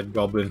can't kill that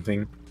goblin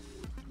thing.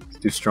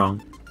 Too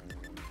strong.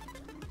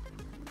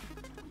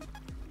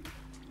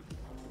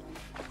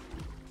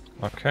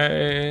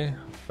 Okay,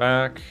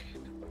 back.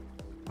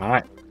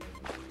 Alright.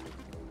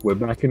 We're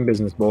back in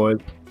business, boys.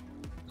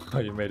 Oh,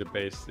 you made a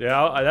base.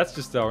 Yeah, that's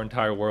just our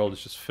entire world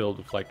is just filled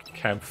with like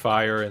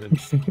campfire and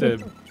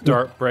the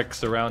dirt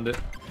bricks around it.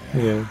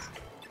 Yes.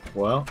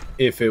 Well,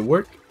 if it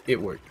worked,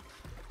 it worked.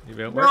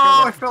 No,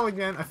 I fell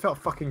again. I fell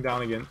fucking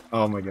down again.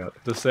 Oh my god.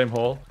 The same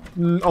hole?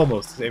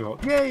 Almost the same hole.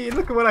 Yay,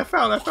 look at what I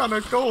found. I found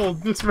a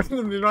gold just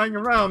randomly lying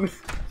around.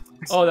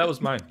 Oh, that was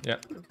mine. Yeah.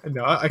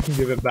 No, I can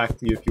give it back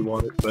to you if you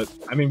want it, but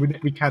I mean,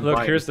 we can't Look,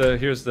 buy here's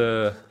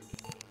the...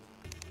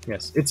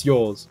 Yes, it's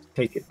yours.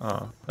 Take it.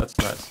 Oh, that's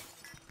nice.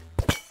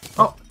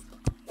 Oh.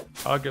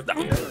 I'll give that.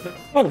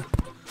 Oh.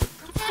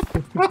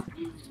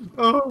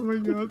 Oh my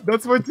god.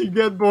 That's what you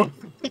get, boy.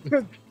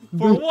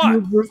 For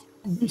what?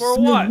 For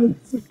what?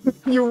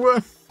 You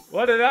were.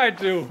 What did I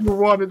do? You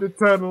wanted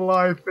eternal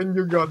life and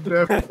you got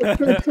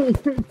death.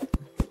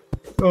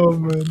 Oh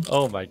man.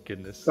 Oh my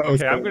goodness.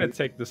 Okay, I'm gonna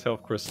take this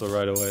health crystal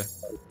right away.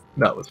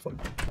 That was funny.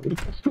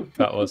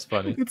 That was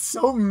funny. It's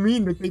so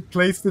mean that they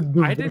placed it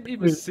directly. I didn't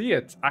even see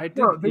it. I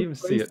didn't even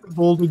see it. The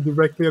boulder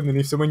directly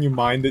underneath, so when you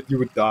mined it, you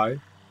would die.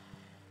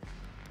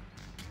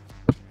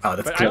 Oh,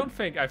 that's but cool.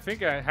 I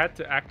think I had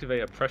to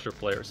activate a pressure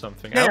plate or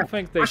something. Yeah, I don't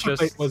think they pressure just...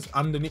 plate was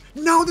underneath.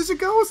 No, there's a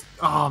ghost!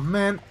 Oh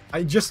man,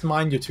 I just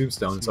mined your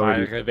tombstone. My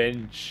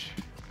revenge.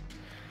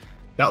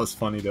 That was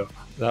funny though.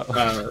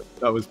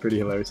 That was pretty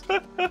hilarious.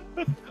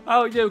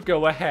 Oh, you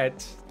go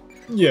ahead.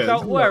 Yeah.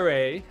 Don't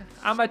worry.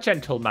 I'm a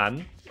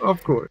gentleman.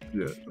 Of course,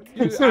 yeah.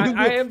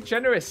 I am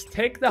generous.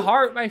 Take the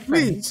heart, my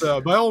friend. Please,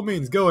 by all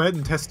means, go ahead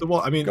and test the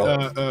wall. I mean,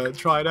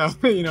 try it out.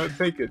 You know,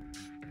 take it.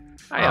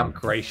 I am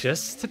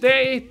gracious.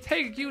 Today,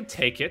 take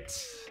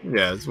it.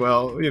 Yes,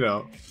 well, you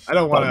know, I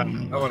don't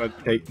want to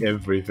take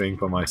everything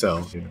for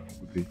myself, you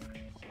know.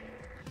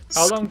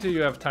 How long do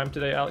you have time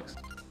today, Alex?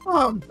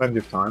 Plenty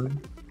of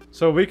time.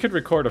 So we could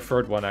record a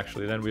third one,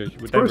 actually. Then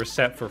we're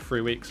set for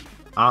 3 weeks.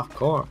 Of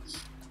course.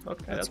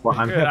 Okay, that's what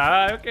I'm good.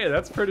 Okay,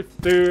 that's pretty...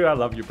 Dude, I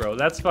love you, bro.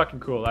 That's fucking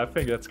cool. I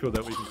think that's cool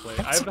that we can play.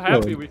 I'm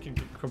happy we can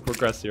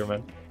progress here,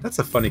 man. That's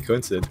a funny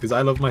coincidence, because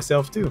I love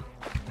myself, too.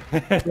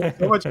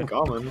 So much in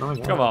common. Oh,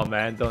 come on,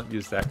 man. Don't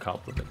use that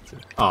compliment, too.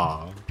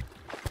 Aw.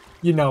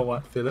 You know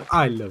what, Philip?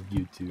 I love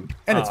you, too.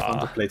 And it's fun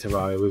to play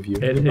Terraria with you.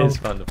 It is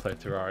fun to play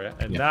Terraria.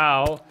 And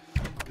now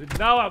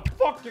I'm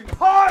fucking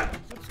hot!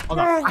 Oh,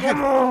 no, I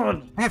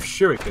have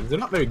shurikens. They're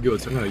not very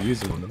good, so I'm going to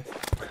use them on them.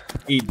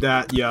 Eat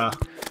that, yeah.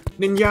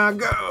 Ninja,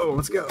 go!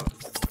 Let's go.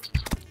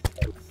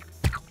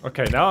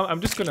 Okay, now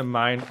I'm just gonna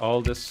mine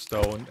all this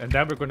stone, and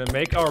then we're gonna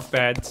make our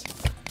beds,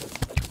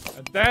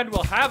 and then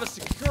we'll have a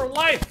secure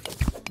life.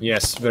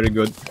 Yes, very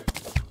good.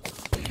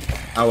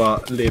 Our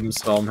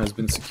Lebensraum has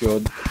been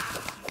secured.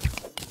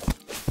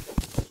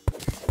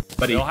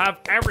 Buddy, We'll have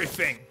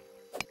everything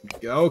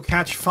go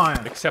catch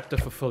fire. except a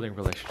fulfilling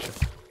relationship.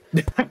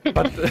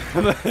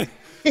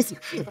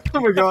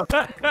 Oh my god,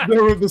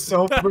 there was the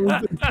self But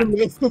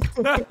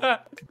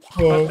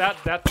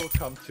that will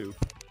come too.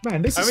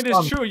 Man, this I is mean,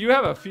 fun. it's true. You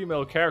have a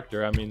female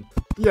character. I mean,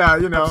 Yeah,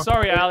 you know. I'm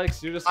sorry,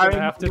 Alex. You're just gonna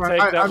have to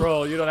take that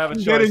role. You don't have a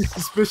I'm getting choice.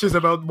 suspicious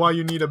about why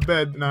you need a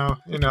bed now.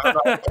 You know.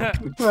 I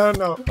don't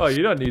know. Oh,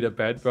 you don't need a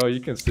bed, bro. You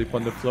can sleep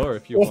on the floor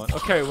if you want.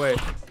 Okay, wait.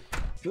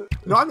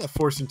 No, I'm not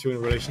forcing you in a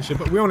relationship,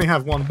 but we only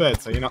have one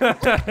bed, so you know. I'm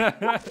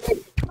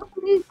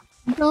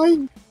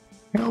dying.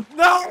 Help!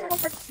 No!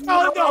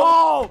 Fell in the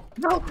hole!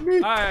 Help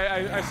me!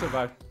 I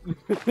survived.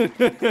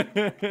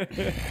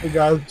 Hey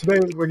guys, today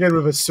we're getting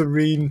with a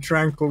serene,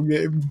 tranquil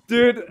game.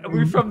 Dude,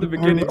 we from the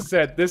beginning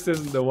said this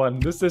isn't the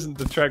one. This isn't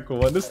the tranquil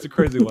one. This is the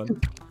crazy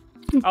one.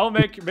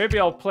 Maybe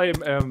I'll play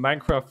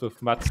Minecraft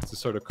with Mats to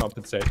sort of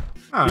compensate.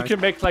 You can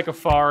make like a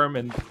farm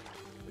and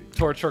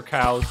torture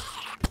cows.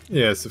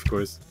 Yes, of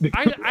course.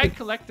 I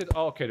collected.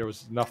 Oh, okay, there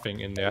was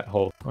nothing in that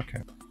hole.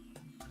 Okay.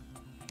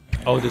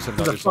 Oh, there's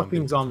another There's a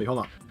fucking zombie. Hold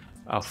on.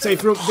 Oh.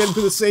 Safe room. Get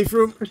into the safe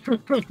room.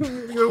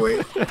 Go away.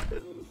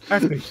 I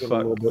think so a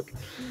little bit.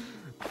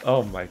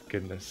 Oh my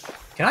goodness.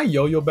 Can I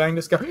yo-yo bang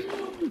this guy?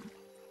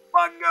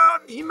 My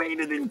God! He made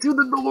it into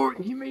the door.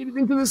 He made it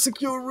into the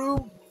secure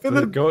room.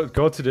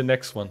 Go to the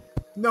next one.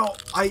 No,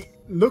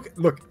 look.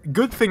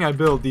 Good thing I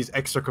built these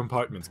extra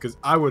compartments because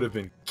I would have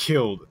been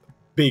killed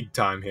big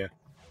time here.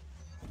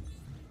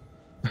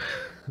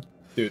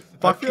 Dude,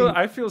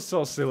 I feel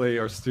so silly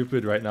or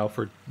stupid right now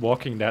for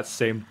walking that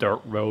same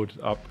dirt road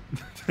up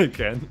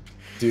again.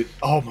 Dude,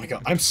 oh my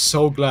god, I'm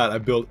so glad I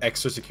built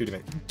extra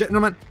security.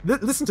 Gentlemen,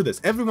 listen to this.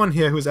 Everyone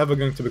here who's ever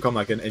going to become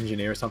like an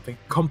engineer or something,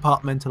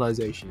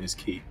 compartmentalization is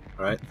key,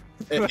 alright?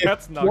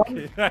 That's not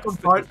key.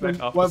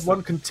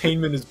 One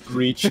containment is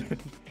breached.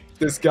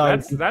 This guy...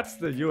 That's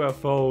the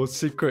UFO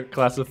secret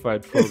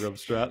classified program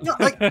strat. No,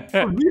 like,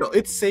 for real,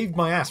 it saved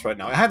my ass right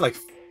now. I had like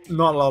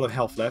not a lot of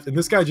health left, and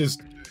this guy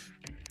just...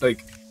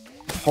 like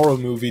horror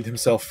movied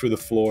himself through the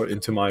floor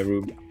into my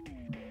room.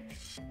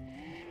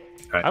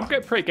 Right. I'm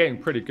getting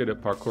pretty good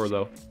at parkour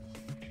though.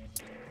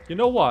 You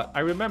know what? I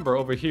remember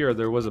over here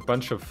there was a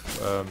bunch of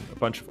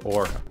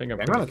ore. I think I'm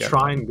gonna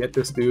try and get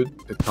this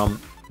dude to come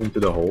into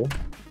the hole.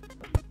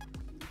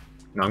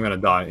 No, I'm gonna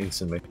die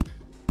instantly.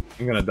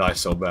 I'm gonna die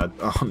so bad.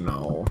 Oh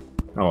no.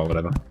 Oh well,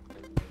 whatever.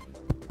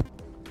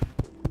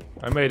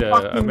 I made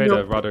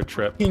a rudder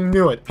trip. I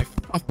knew it. I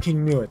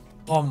fucking knew it.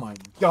 Oh my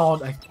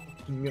god.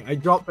 I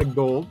dropped the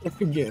gold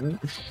again.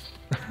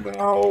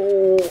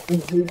 No,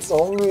 it's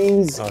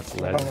always. Oh, it's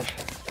lead.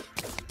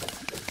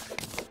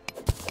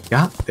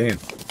 God damn.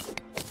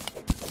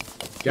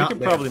 You can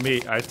probably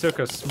meet. I took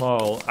a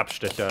small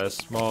Abstecher,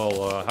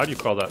 how do you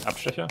call that?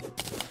 Abstecher?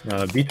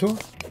 Detour?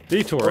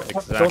 Detour,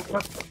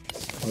 exactly.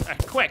 A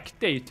quick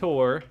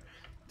detour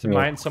to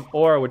mine some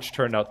ore, which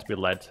turned out to be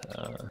lead.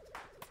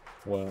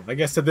 Well, I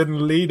guess it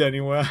didn't lead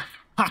anywhere.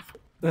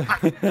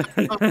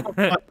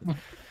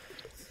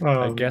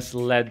 I guess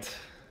lead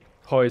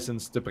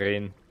poisons the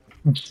brain.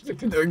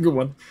 Good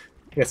one.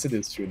 Yes, it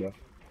is true though.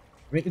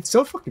 I mean, it's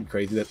so fucking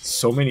crazy that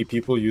so many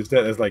people use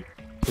that as like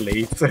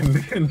plates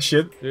and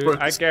shit. Dude,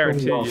 I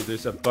guarantee you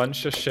there's a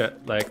bunch of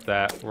shit like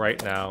that right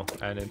now,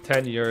 and in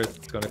 10 years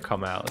it's gonna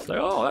come out. It's like,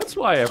 oh, that's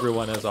why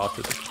everyone has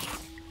autism.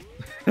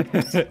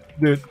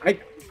 Dude,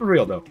 for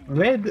real though,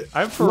 lead...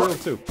 I'm for real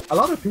too. A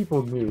lot of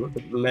people knew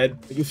that lead,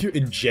 if you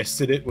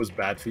ingested it, was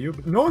bad for you,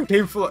 but no one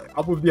came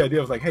up with the idea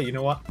of like, hey, you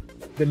know what?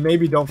 Then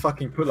maybe don't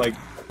fucking put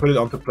it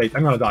onto plate.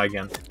 I'm gonna die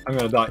again. I'm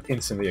gonna die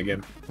instantly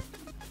again.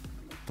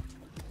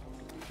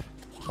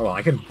 Hold on,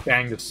 I can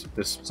bang this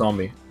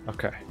zombie.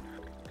 Okay.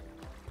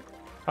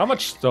 How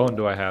much stone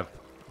do I have?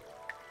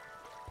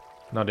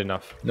 Not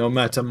enough. No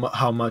matter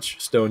how much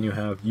stone you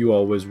have, you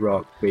always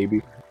rock,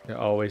 baby. You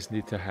always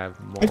need to have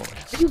more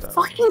Are you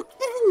fucking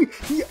kidding me?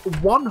 He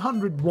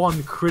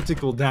 101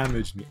 critical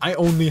damaged me. I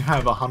only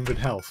have 100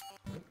 health.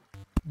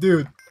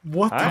 Dude,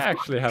 what I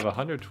actually have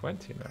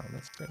 120 now.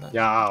 That's pretty nice.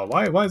 Yeah,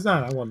 why is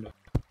that? I wonder.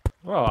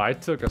 Well, I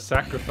took a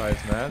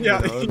sacrifice, man.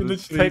 Yeah, you know,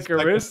 take a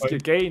risk, you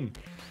gain.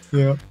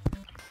 Yeah.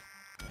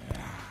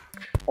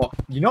 Oh,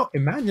 you know,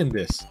 imagine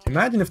this.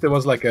 Imagine if there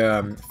was like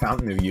a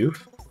fountain of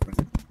youth.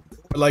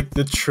 Like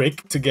the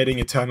trick to getting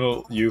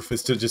eternal youth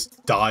is to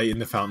just die in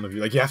the fountain of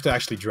youth. Like you have to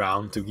actually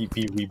drown to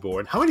be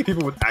reborn. How many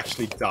people would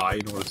actually die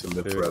in order to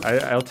live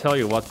forever? I'll tell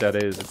you what that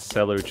is. It's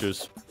celery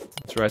juice.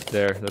 It's right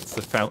there. That's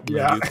the fountain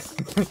of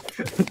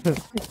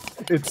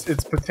youth.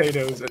 It's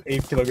potatoes and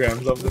 8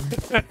 kilograms of them.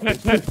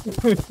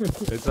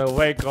 It's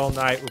awake all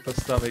night with a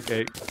stomach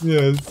ache.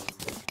 Yes.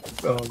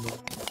 Oh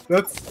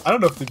no. I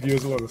don't know if the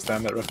viewers will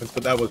understand that reference,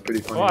 but that was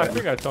pretty funny. Oh, I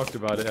think I talked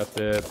about it at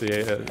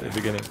the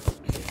beginning.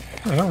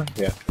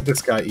 Yeah,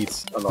 this guy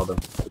eats a lot of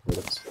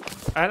potatoes.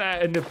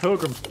 And in the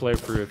Pilgrim's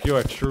playthrough, if you're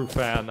a true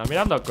fan, I mean,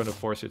 I'm not going to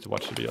force you to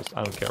watch the videos.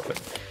 I don't care, but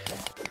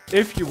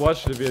if you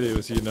watch the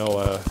videos, you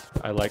know,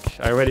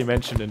 I already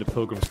mentioned in the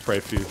Pilgrim's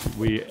playthrough,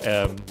 we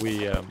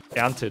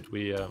ernted,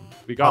 we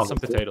got some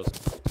potatoes,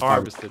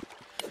 harvested.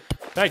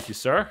 Thank you,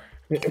 sir.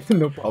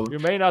 No problem. You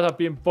may not have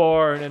been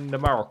born in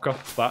America,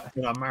 but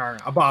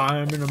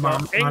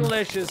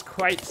English is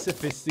quite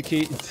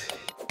sophisticated.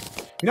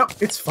 You know,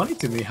 it's funny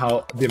to me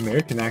how the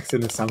American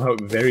accent is somehow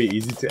very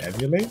easy to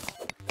emulate.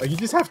 Like, you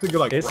just have to go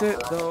like... Is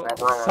it, though?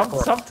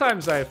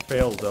 Sometimes I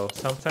fail, though.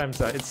 Sometimes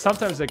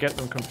I get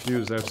them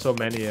confused. I have so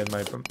many in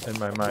my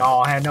mind. Oh,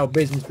 I had no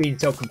business being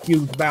so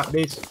confused about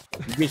this.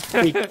 You just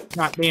speak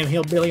goddamn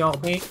hillbilly all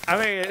day. I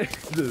mean,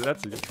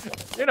 that's...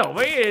 You know,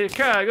 me, it's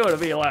kind of good to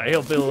be like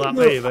hillbilly like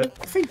me, but...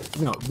 I think,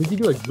 no, did you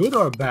do a good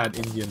or a bad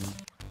Indian?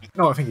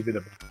 No, I think you did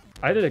a bad.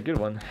 I did a good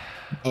one.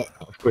 Oh,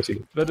 of course you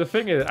did. But the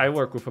thing is, I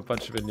work with a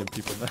bunch of Indian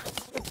people now.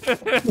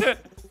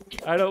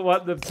 I don't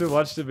want them to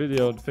watch the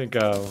video and think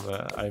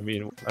I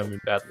mean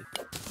badly.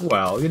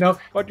 Well, you know.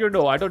 But you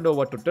know, I don't know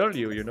what to tell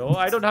you. You know,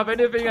 I don't have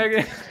anything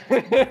against.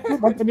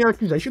 Any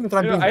accusation that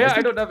I'm doing? I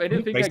don't have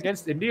anything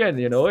against Indian.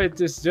 You know, it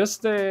is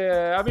just.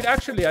 I mean,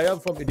 actually, I am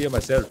from India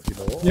myself. You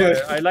know,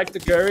 yeah. I like the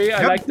curry.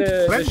 I like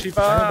the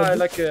shiva. I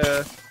like.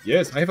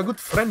 Yes, I have a good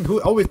friend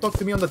who always talks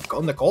to me on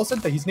the call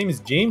center. His name is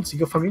James.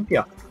 He's from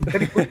India. He's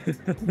very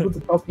good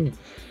at talking.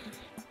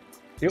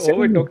 He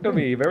always talk to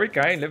me. Very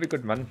kind, very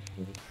good man.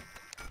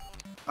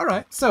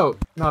 Alright, so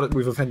now that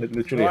we've offended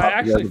literally... Well, I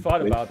actually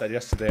thought about that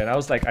yesterday, and I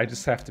was like, I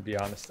just have to be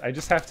honest. I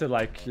just have to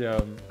like,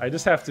 I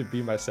just have to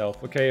be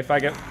myself. Okay, if I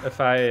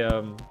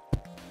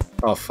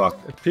oh fuck.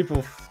 If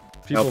people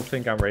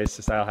think I'm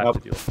racist, I'll have to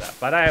deal with that.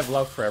 But I have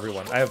love for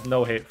everyone. I have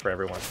no hate for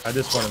everyone. I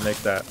just want to make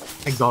that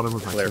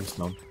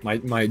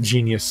clear. My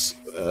genius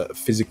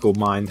physical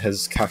mind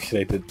has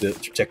calculated the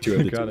trajectory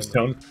of the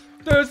tombstone.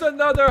 There's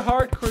another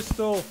heart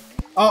crystal!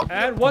 Oh!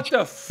 And what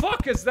the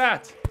fuck is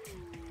that?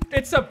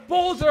 It's a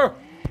boulder!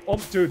 Oh,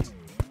 dude.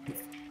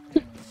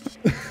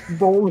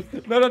 Boulder.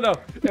 No.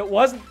 It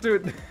wasn't,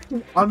 dude.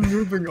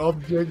 Unmoving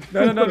object.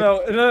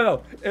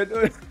 No.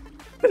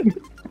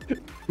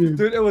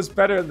 Dude, it was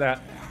better than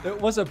that. It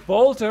was a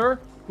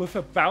boulder with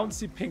a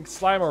bouncy pink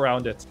slime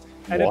around it.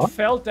 And it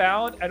fell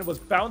down and it was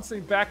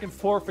bouncing back and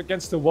forth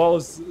against the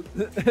walls.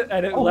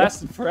 And it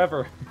lasted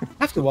forever. I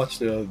have to watch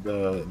the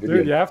video.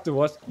 Dude, you have to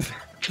watch.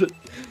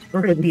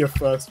 We're gonna be a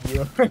first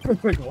viewer.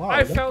 Like, wow,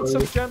 I found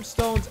some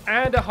gemstones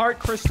and a heart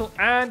crystal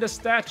and a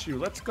statue.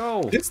 Let's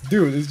go. This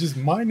dude is just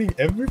mining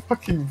every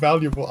fucking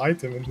valuable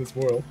item in this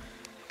world.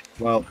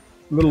 Well,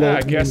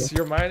 I guess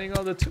you're mining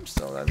all the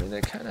tombstone. I mean,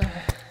 they kind of...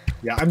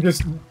 Yeah, I'm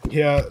just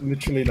here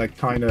literally like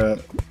trying to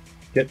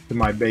get to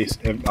my base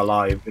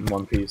alive in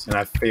one piece, and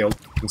I failed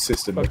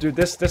consistently. But dude,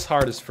 this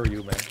heart is for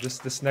you, man.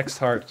 This next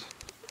heart,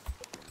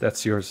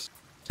 that's yours.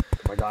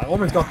 Oh my god, I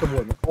almost got the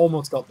one.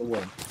 Almost got the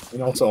one.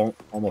 And also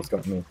almost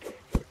got me.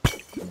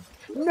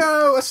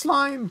 No, a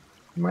slime!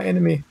 My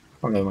enemy.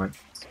 Oh, never mind.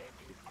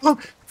 Oh,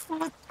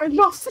 fuck, I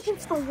lost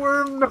against the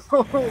worm. No.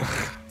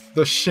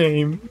 The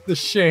shame. The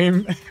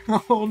shame.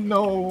 Oh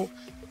no.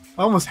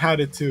 I almost had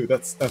it too.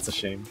 That's a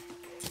shame.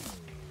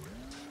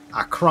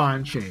 A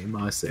crying shame,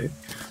 I say.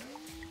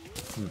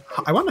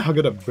 I wonder how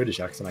good a British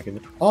accent I can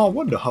do. Oh, I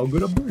wonder how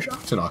good a British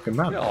accent I can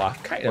manage. No,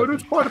 kind of. But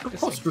it's quite a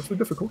preposterously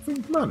difficult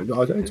thing to manage.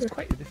 It's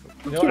quite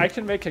difficult. You know, I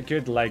can make a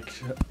good, like,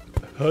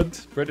 hood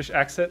British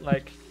accent,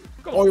 like...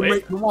 Oh, you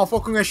mate, you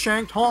motherfucking get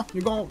shanked, huh?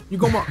 You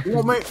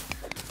want, mate?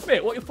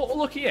 Mate, what you fucking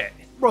looking at?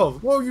 Bro,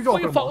 what are you talking about?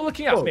 What you fucking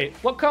looking at, mate?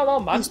 What, come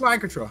on, man? It's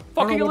Lancashire.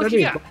 Fucking you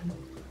looking at?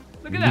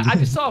 Look at that, I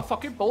just saw a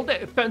fucking boulder.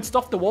 It bounced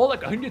off the wall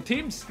like 100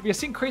 times. Have you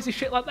seen crazy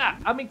shit like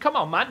that? I mean, come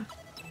on, man.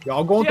 Yeah,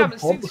 I'll go you haven't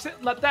seen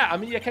shit like that. I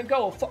mean, you can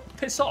go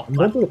piss off,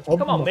 man.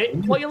 Come on, mate.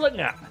 What are you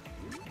looking at?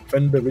 What are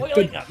you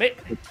looking at, mate?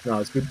 No,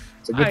 it's good.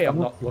 I am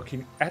not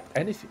looking at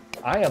anything.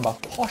 I am a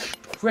posh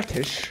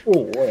British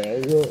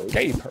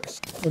gay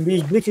person. And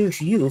these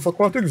British youth are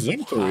quite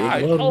exemplary.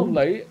 I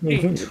only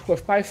eat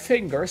with my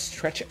fingers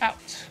stretched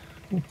out.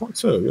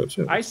 So.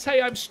 I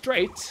say I'm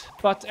straight,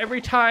 but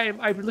every time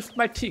I lift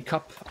my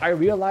teacup, I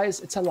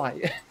realize it's a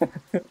lie.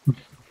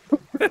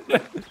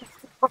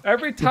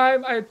 Every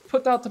time I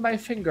put out my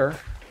finger,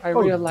 I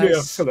realize...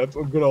 Dear Philip,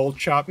 a good old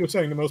chap, you're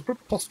saying the most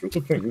preposterous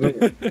of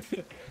things.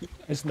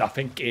 There's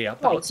nothing gay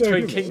about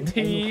drinking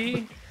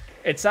tea.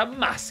 It's a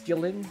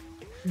masculine.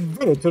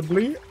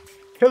 Veritably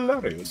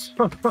hilarious,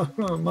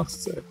 I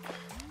must say.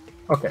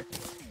 Okay,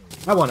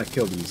 I want to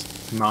kill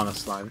these mana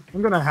slime.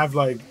 I'm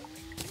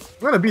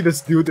gonna be this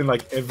dude in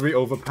like every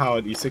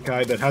overpowered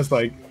isekai that has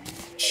like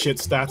shit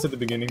stats at the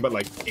beginning, but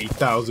like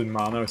 8,000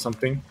 mana or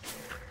something.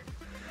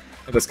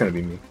 That's gonna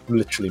be me.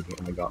 Literally me.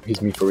 Oh my god,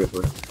 he's me for real.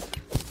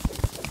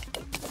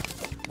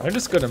 I'm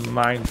just gonna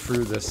mine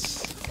through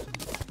this.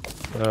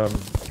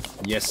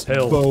 Yes,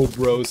 hill. Bow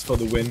bros for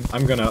the win.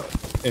 I'm gonna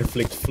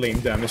inflict flame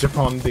damage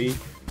upon thee.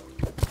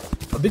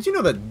 Oh, did you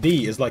know that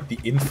D is like the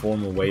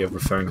informal way of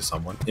referring to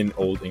someone in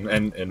Old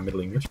English and Middle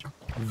English?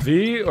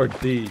 V or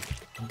D?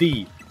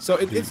 D. So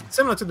it's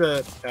similar to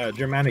the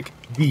Germanic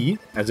D,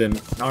 as in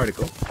an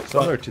article.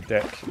 Similar to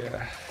deck,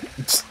 yeah.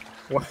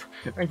 Well,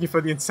 thank you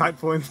for the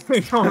insightful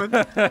comment.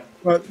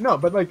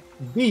 but like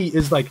D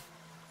is like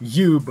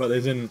you, but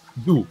as in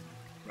do,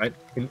 right?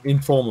 In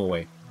informal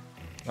way.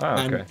 Ah,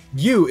 okay. And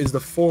you is the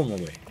formal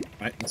way,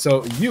 right?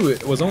 So you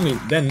was only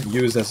then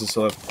used as a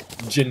sort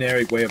of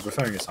generic way of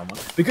referring to someone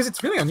because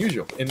it's really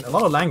unusual. In a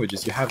lot of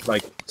languages, you have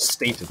like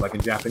status, like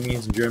in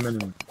Japanese and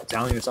German and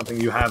Italian or something,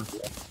 you have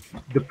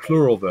the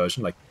plural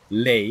version, like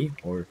lei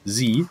or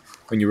z,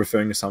 when you're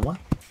referring to someone.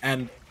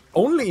 And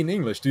only in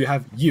English do you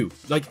have you.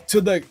 Like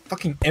to the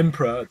fucking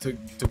emperor, to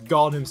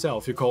God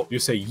himself, you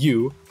say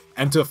you.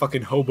 And to a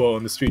fucking hobo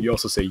on the street, you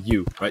also say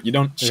you, right? You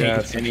don't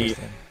change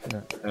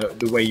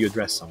the way you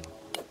address someone.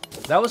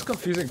 That was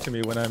confusing to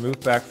me when I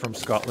moved back from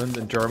Scotland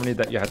and Germany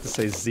that you had to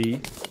say Z.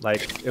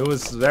 Like, it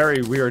was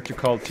very weird to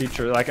call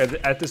teacher. Like,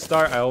 at the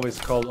start, I always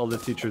called all the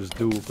teachers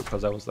du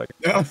because I was like...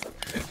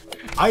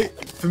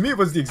 For me, it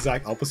was the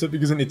exact opposite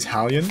because in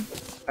Italian...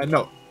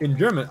 no, in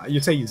German, you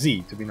say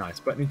Z to be nice.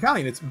 But in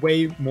Italian, it's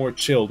way more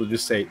chill to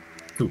just say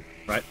tu,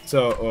 right?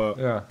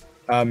 So,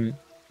 and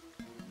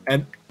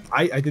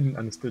I didn't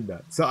understand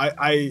that. So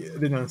I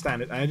didn't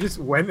understand it. And I just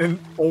went and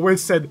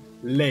always said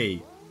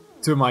lei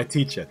to my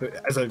teacher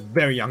as a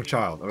very young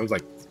child. I was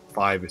like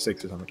 5 or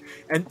 6 or something.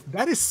 And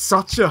that is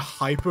such a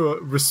hyper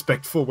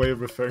respectful way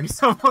of referring to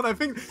someone. I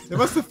think they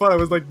must have thought I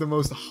was like the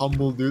most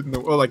humble dude in the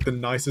world, or like the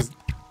nicest,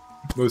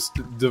 most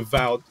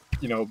devout,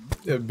 you know,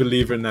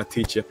 believer in that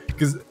teacher.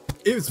 Because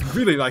it was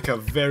really like a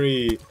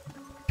very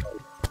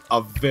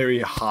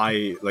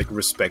high like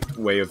respect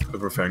way of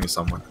referring to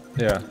someone.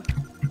 Yeah.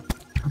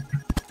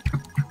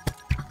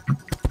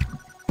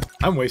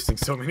 I'm wasting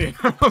so many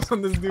arrows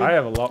on this dude. I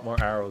have a lot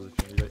more arrows. If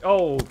you need it.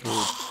 Oh, dude.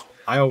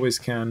 I always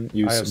can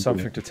use. I have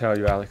something to tell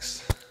you,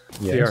 Alex.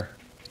 Yes. Here.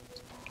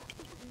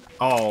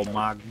 Oh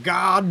my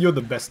God, you're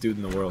the best dude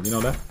in the world. You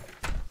know that?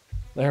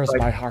 There's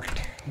like, my heart.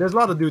 There's a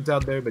lot of dudes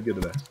out there, but you're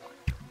the best.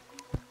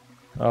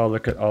 Oh,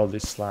 look at all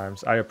these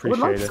slimes. I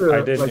appreciate it.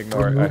 I didn't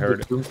ignore it. I heard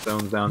it.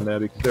 Tombstones down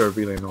there because they're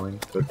really annoying.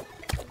 But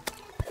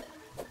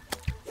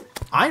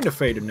I ain't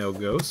afraid of no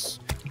ghosts.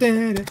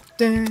 Please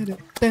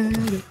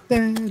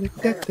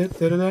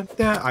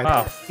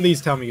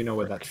tell me you know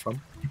where that's from.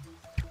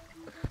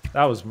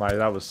 That was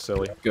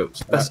silly.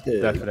 Ghost. That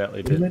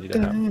definitely didn't need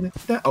to happen.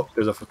 Oh,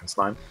 there's a fucking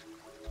slime.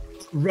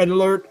 Red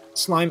alert!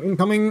 Slime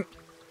incoming!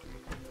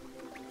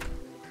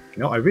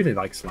 No, I really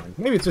like slime.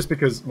 Maybe it's just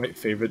because my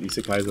favorite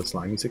isekai is a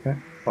slime isekai.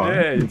 Oh,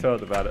 yeah, you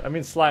told about it. I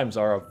mean, slimes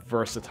are a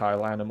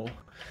versatile animal.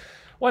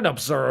 When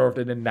observed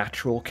in a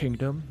natural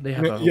kingdom, they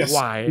have a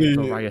wide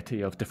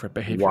variety of different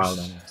behaviors. Wild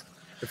animals.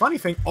 The funny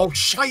thing, oh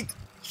shit!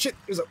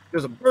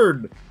 There's a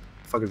bird. What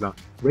the fuck is that?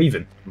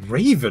 Raven.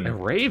 Raven. A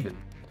raven.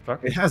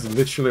 Fuck. It has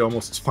literally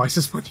almost twice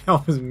as much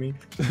health as me.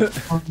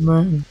 Oh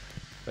man.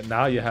 But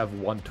now you have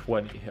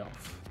 120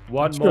 health.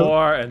 One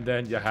more, and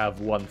then you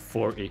have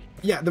 140.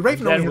 Yeah, the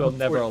raven. And then we'll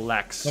never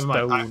lack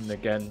stone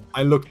again.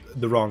 I looked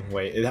the wrong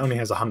way. It only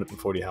has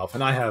 140 health,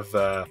 and I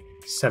have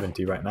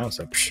 70 right now.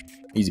 So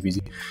easy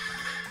peasy.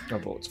 Oh,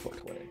 but it's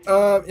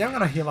 420. Yeah, I'm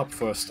gonna heal up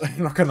first.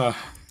 I'm not gonna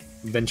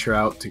venture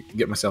out to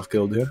get myself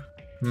killed here.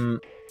 I'm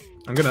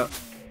gonna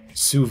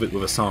soothe it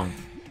with a song.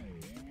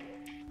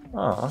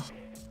 Ah.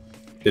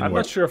 I'm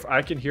not sure if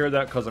I can hear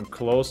that because I'm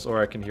close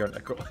or I can hear an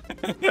echo.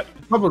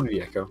 Probably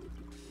the echo.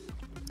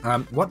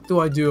 What do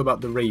I do about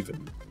the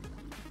raven?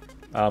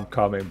 I'm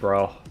coming,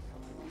 bro.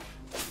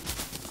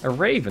 A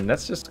raven?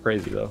 That's just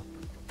crazy, though.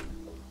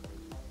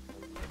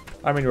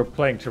 I mean, we're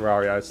playing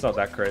Terraria. It's not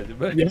that crazy,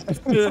 but yeah.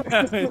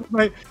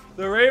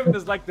 The raven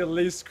is like the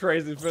least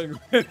crazy thing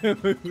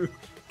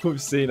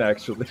we've seen,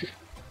 actually.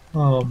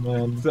 Oh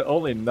man, it's the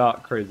only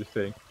not crazy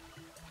thing.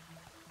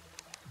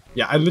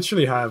 Yeah, I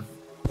literally have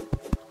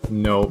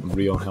no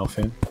real health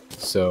in,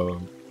 so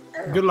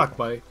good luck,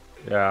 buddy.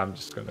 Yeah, I'm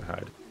just gonna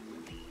hide.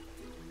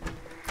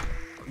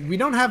 We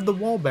don't have the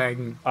wall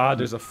bang. Ah,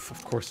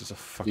 of course there's a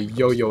fucking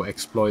yo-yo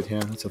exploit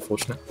here. That's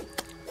unfortunate.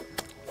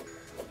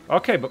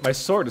 Okay, but my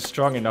sword is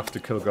strong enough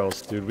to kill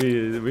ghosts, dude.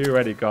 We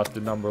already got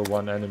the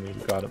 #1 enemy.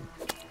 We got him.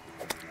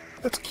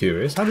 That's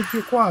curious. How did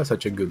you acquire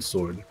such a good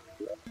sword?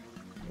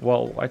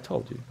 Well, I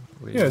told you.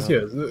 Yes.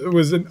 It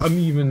was an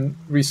uneven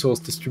resource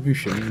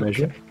distribution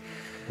measure.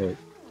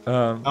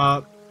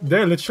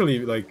 They're literally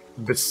like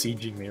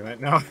besieging me right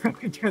now.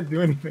 I can't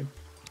do anything.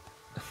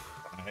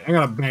 I'm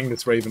gonna bang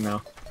this raven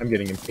now. I'm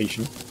getting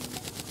impatient.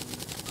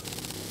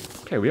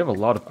 Okay, we have a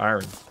lot of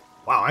iron.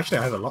 Wow, actually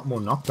I have a lot more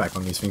knockback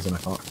on these things than I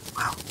thought.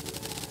 Wow.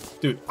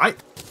 Dude, I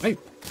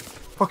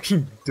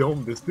fucking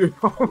domed this dude.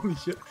 Holy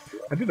shit.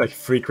 I did like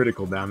 3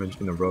 critical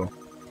damage in a row.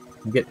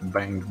 Get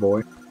banged,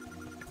 boy.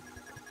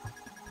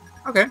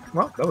 Okay,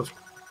 well, that was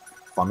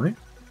funny.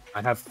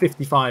 I have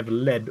 55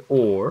 lead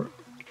ore.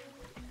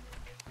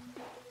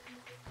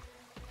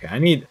 Okay, I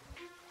need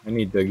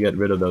to get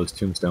rid of those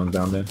tombstones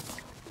down there.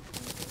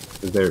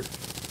 Because they're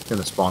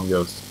gonna spawn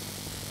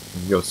ghosts.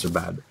 And ghosts are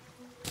bad.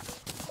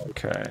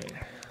 Okay.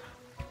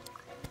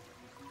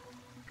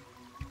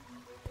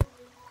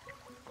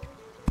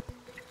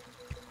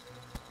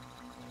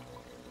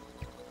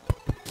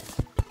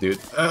 Dude,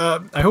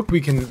 I hope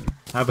we can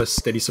have a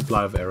steady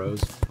supply of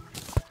arrows.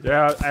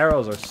 Yeah,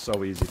 arrows are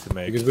so easy to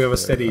make. Because we have a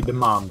steady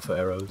demand for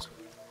arrows.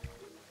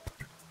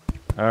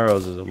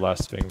 Arrows is the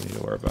last thing we need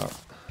to worry about.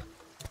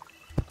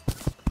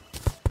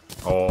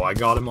 Oh, I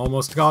got him,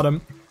 almost got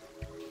him.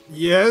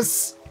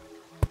 Yes!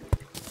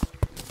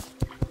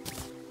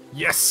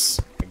 Yes!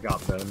 I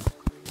got them.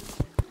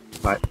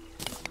 Right.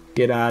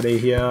 Get out of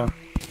here.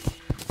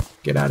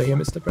 Get out of here,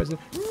 Mr. President.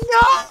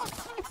 No!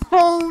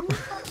 Oh,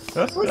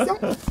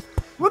 no!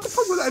 What the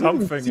fuck was that?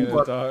 Something in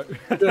the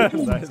dark.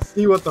 Nice.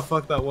 See what the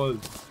fuck that was.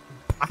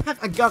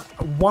 I got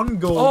one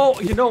goal. Oh,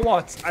 you know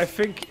what? I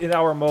think in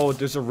our mode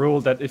there's a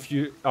rule that if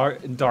you are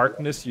in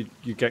darkness, you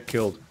get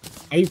killed.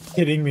 Are you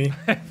kidding me?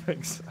 I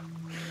think so.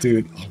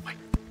 Dude, oh my...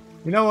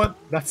 You know what?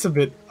 That's a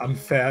bit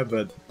unfair,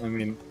 but, I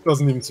mean, it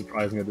doesn't even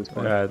surprise me at this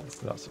point. Yeah,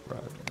 it's not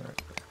surprising,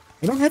 right?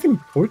 I don't have any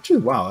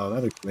torches? Wow,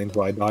 that explains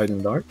why I died in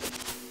the dark.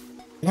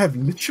 I have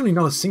literally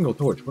not a single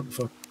torch. What the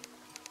fuck?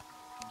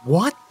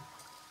 What?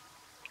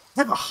 I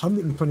have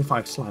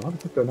 125 slime. How the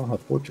fuck do I not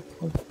have torches?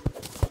 Oh.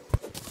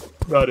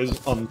 That is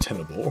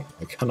untenable.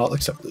 I cannot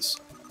accept this.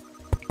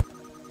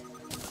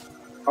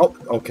 Oh,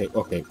 okay,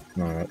 okay.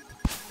 Alright.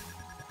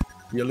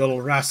 You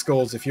little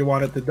rascals, if you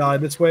wanted to die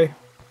this way,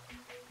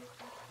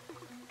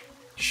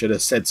 should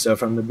have said so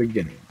from the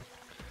beginning.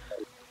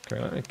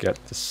 Okay, let me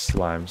get the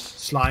slimes.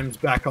 Slime's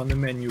back on the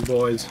menu,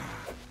 boys.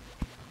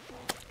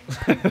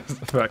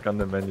 Back on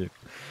the menu.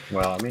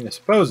 Well, I mean, I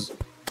suppose...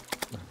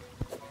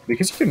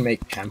 Because you can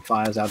make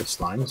campfires out of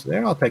slimes, they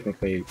are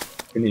technically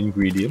an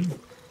ingredient.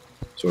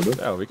 Sort of.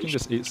 Yeah, we can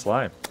just eat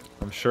slime.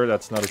 I'm sure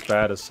that's not as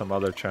bad as some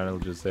other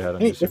challenges they had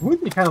on Hey, YouTube. it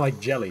would be kind of like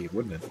jelly,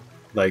 wouldn't it?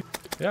 Like...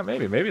 Yeah,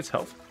 maybe. Maybe it's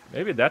healthy.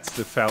 Maybe that's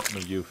the fountain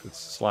of youth. It's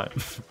slime.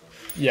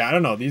 Yeah, I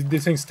don't know.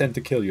 These things tend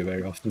to kill you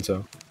very often,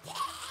 so...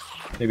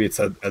 Maybe it's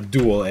a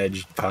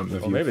dual-edged fountain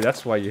of Well, youth. maybe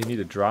that's why you need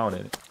to drown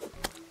in it.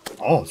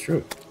 Oh,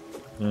 true.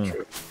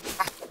 True.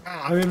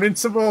 I'm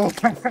invincible!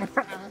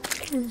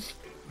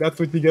 That's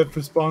what you get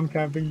for spawn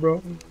camping,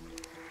 bro.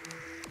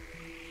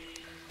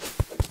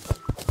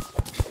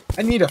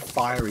 I need a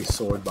fiery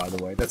sword, by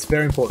the way. That's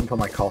very important for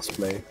my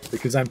cosplay,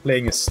 because I'm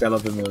playing a Stella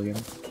Vermilion.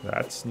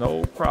 That's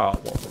no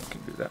problem. We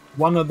can do that.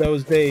 One of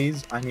those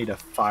days, I need a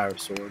fire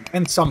sword.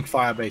 And some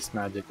fire-based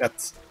magic.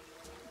 That's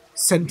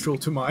central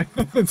to my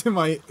to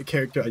my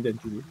character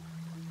identity.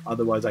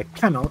 Otherwise, I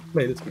cannot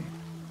play this game.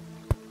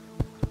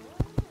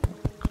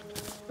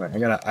 Right, I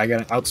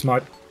gotta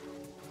outsmart.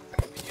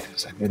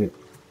 Yes, I did it.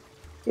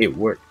 It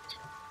worked.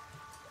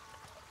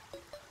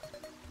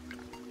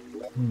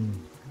 What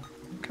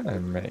can I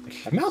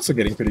make? I'm also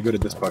getting pretty good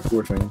at this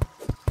parkour thing.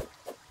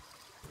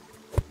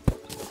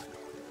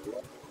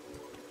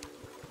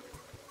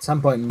 At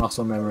some point,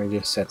 muscle memory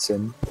just sets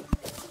in.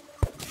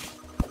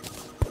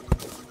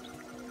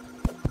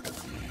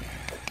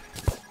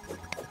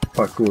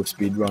 Parkour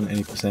speedrun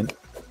any percent.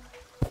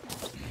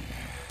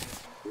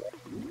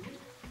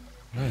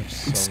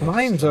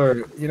 Slimes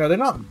are, you know, they're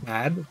not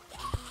bad,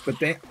 but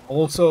they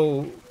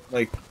also,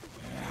 like,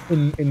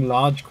 in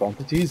large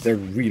quantities, they're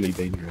really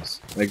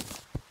dangerous. Like,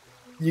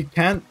 you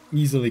can't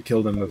easily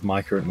kill them with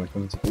my current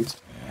weapons, at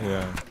least.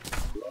 Yeah.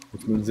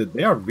 Which means that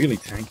they are really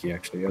tanky,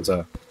 actually, as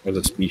a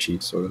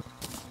species, sort of.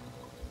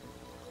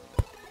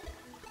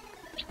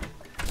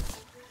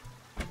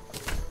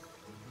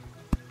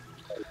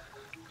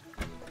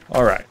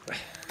 Alright.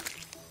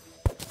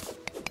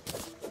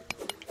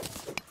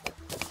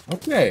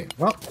 Okay,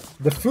 well,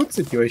 the food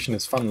situation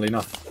is, funnily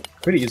enough,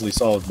 pretty easily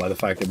solved by the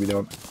fact that we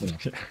don't, you know,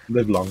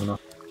 live long enough.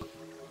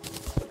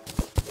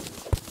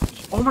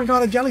 Oh my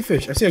god, a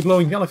jellyfish! I see a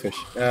glowing jellyfish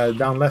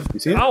down left. You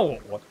see it? Ow!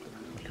 What?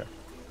 Okay.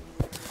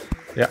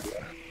 Yeah.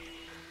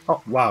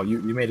 Oh, wow, you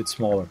made it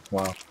smaller.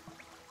 Wow.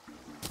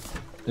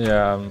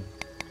 Yeah.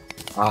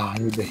 Ah, I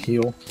need the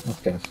heal.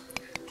 Okay.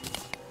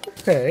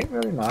 Okay,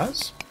 very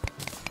nice.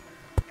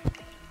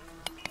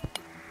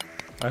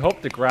 I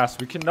hope the grass...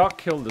 We cannot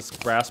kill this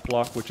grass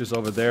block, which is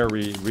over there.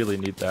 We really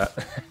need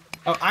that.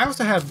 I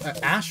also have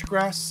ash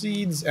grass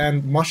seeds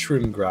and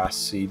mushroom grass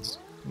seeds.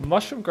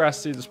 Mushroom grass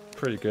seed is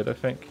pretty good, I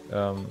think.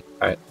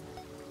 Alright.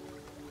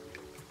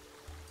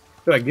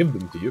 Should I give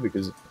them to you?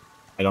 Because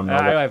I don't know.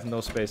 I have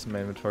no space in my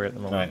inventory at the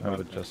moment. Right, I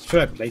would just...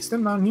 Should I place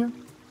them down here?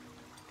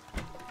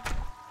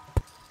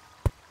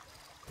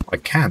 I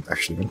can't,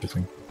 actually.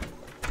 Interesting.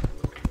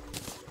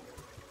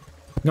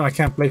 No, I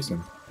can't place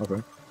them.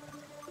 Okay.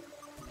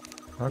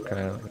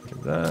 Okay, let me do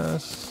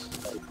this.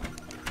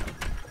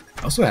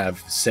 I also have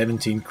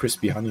 17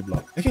 crispy honey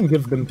blocks. I can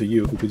give them to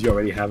you because you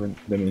already have them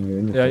in your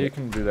inventory. Yeah, you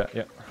can do that,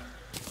 yeah.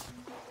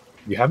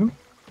 You have them?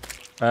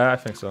 I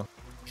think so.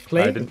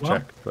 Clay I didn't as well?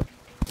 check, but...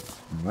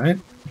 Alright.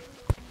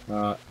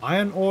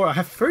 Iron ore. I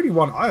have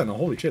 31 iron ore.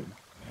 Holy shit.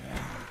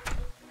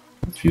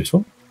 That's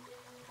useful.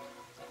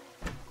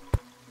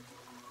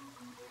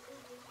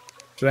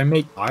 Should I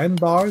make iron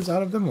bars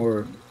out of them,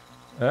 or...?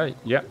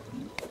 Yeah.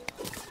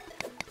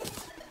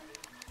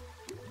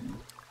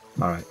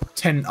 Alright,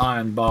 10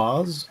 iron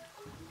bars.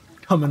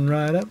 Coming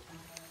right up.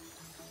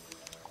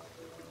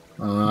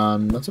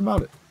 That's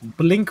about it.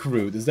 Blink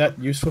root, is that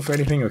useful for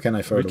anything, or can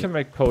I further? We can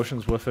make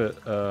potions with it.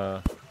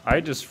 I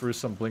just threw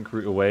some blink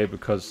root away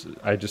because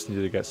I just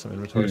needed to get some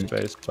inventory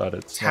space, but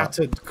it's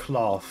tattered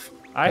cloth.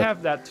 I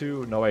have that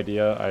too. No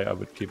idea. I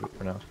would keep it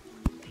for now.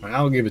 Right,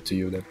 I'll give it to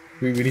you then.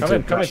 We need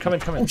come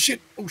in. Oh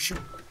shit! Oh shoot!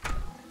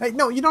 Hey,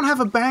 no, you don't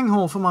have a bang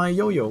hole for my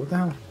yo-yo. What the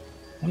hell?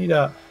 I need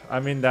a. I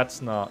mean,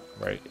 that's not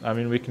right. I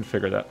mean, we can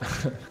figure that.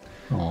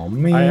 Oh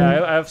man.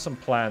 I have some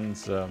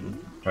plans.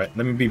 Right,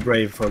 let me be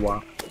brave for a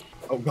while.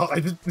 Oh god, I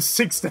did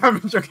 6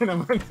 damage. Okay,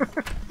 never mind.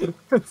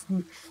 Let's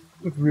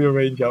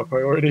rearrange our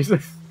priorities.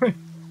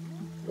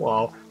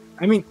 Wow.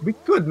 I mean, we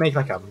could make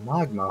like a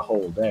magma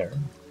hole there.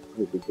 That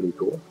would be pretty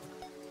cool.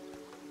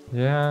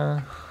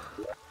 Yeah.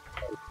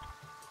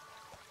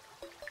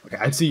 Okay,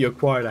 I see you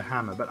acquired a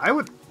hammer, but I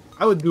would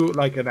do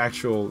like an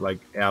actual like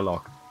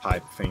airlock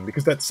type thing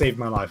because that saved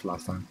my life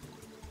last time.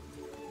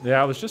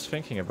 Yeah, I was just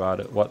thinking about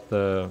it. What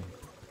the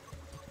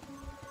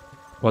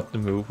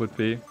move would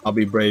be. I'll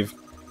be brave.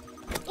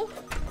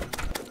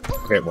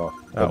 Okay, well,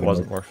 that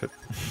wasn't worth it.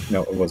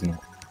 No, it wasn't.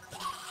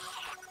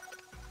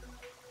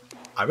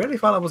 I really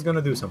thought I was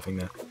gonna do something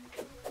there.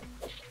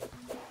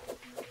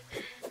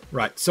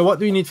 Right, so what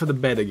do you need for the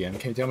bed again?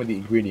 Can you tell me the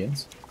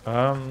ingredients?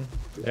 Yeah,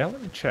 let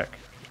me check.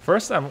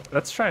 First,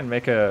 let's try and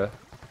make a...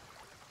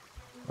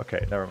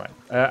 Okay, never mind.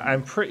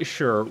 I'm pretty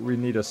sure we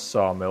need a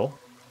sawmill.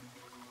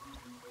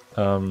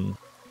 And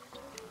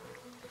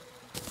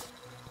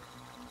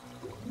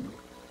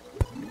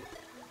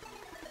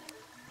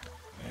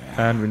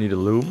we need a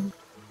loom.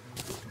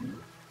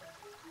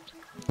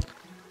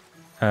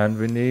 And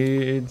we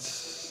need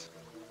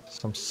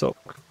some soap.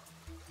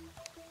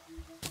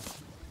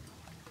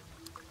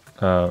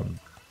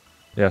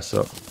 Yeah,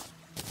 soap.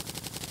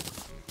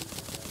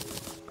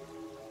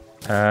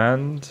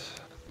 And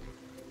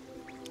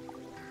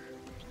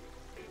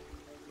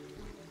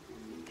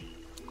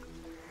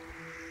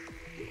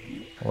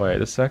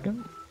wait a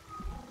second.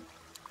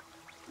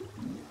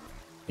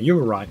 You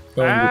were right.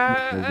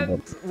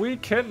 And we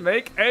can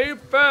make a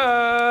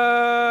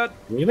bed.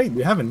 Really? Do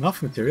you have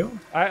enough material?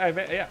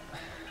 Yeah.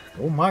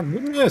 Oh my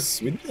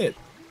goodness, we did it.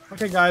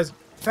 Okay, guys,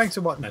 thanks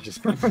for watching.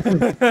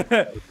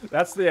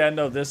 That's the end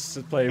of this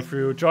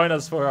playthrough. Join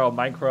us for our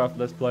Minecraft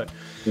Let's Play.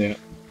 Yeah.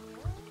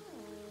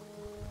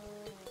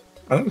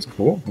 Oh, that was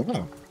cool.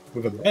 Wow.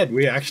 With a bed,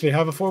 we actually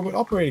have a forward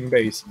operating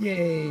base.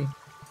 Yay!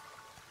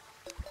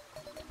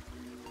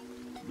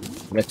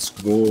 Let's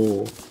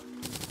go,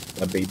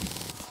 baby.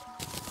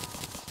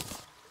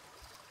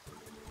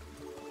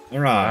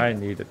 Alright. I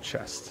need a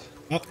chest.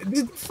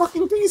 This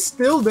fucking thing is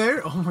still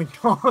there? Oh my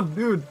god,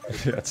 dude.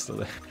 Yeah, it's still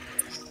there.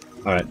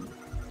 Alright.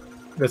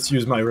 Let's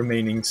use my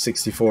remaining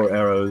 64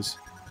 arrows.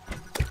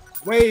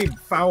 Wave,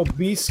 foul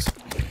beast!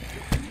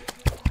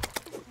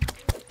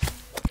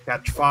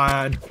 Catch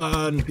fire and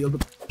burn, feel the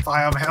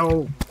fire of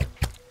hell!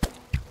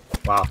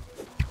 Wow.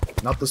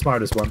 Not the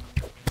smartest one.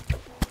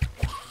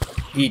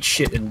 Eat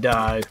shit and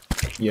die.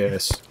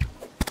 Yes.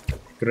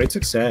 Great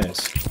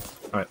success.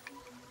 Alright.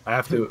 I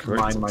have to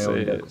mine my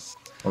own bed.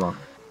 Hold on.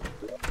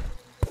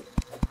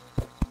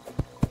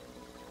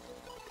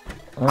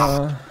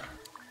 Oh,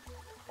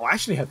 I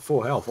actually had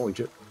 4 health. Holy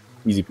shit.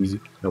 Easy peasy.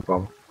 No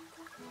problem.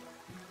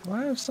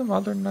 I have some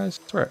other nice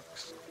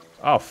tricks.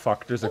 Oh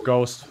fuck, there's a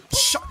ghost.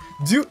 Shut,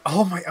 dude.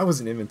 Oh my, I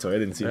was in inventory. I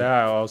didn't see that.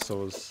 Yeah, I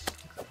also was.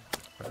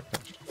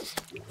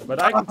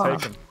 But I can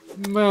take him.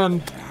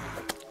 Man.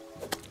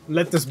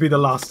 Let this be the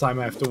last time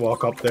I have to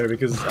walk up there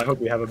because I hope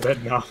we have a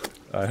bed now.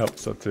 I hope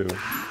so too.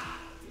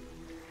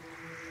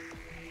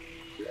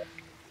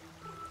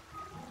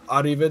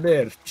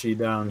 Arrivederci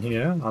down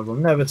here. I will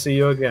never see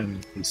you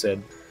again, he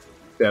said,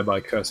 thereby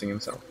cursing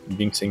himself,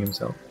 jinxing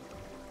himself.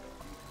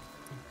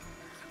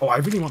 Oh, I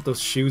really want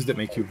those shoes that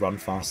make you run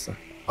faster.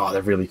 Oh,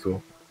 they're really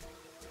cool.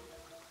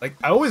 Like,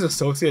 I always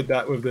associate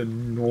that with the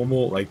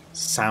normal, like,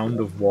 sound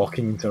of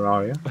walking in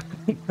Terraria.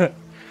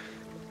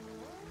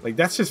 Like,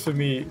 that's just, for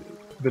me,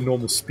 the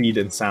normal speed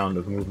and sound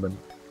of movement.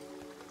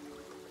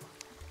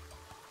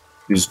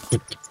 You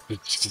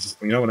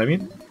know what I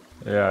mean?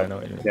 Yeah, I know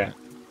what you mean. Yeah,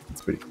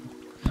 it's pretty cool.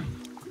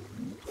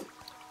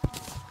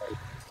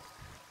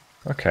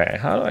 Okay,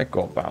 how do I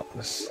go about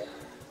this?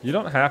 You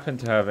don't happen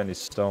to have any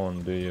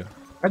stone, do you?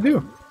 I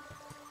do.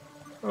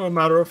 As a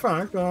matter of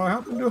fact, I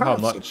happen to have How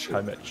much?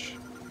 How much?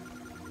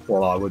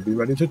 Well, I would be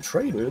ready to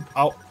trade it.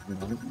 Oh.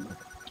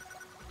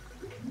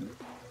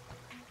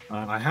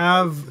 I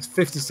have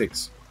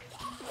 56.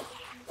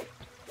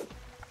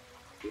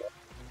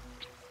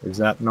 Is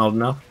that not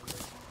enough?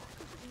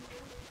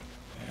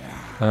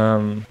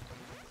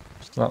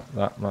 It's not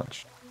that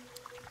much.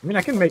 I mean,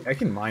 I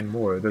can mine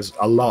more. There's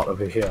a lot of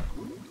it here.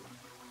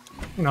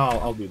 No,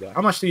 I'll do that.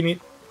 How much do you need?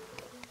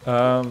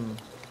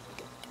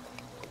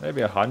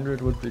 Maybe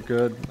 100 would be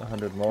good.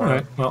 100 more.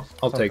 Alright, well,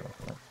 I'll take.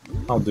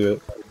 I'll do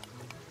it.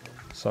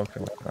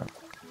 Something like that.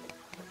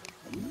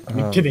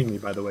 You're kidding me,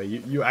 by the way.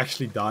 You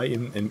actually die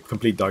in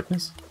complete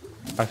darkness?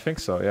 I think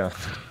so, yeah.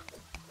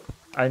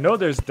 I know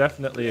there's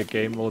definitely a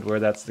game mode where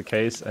that's the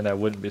case, and I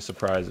wouldn't be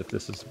surprised if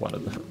this is one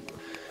of them.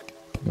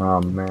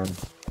 Oh, man.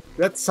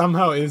 That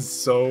somehow is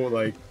so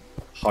like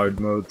hard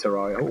mode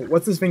Terraria. Oh,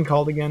 what's this thing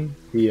called again?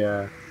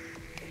 The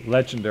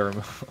Legendary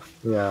mode.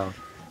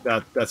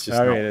 yeah, that's just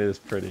I mean, not it is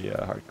pretty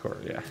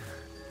hardcore, yeah.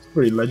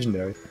 pretty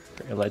legendary.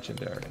 Pretty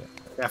legendary.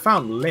 Yeah, I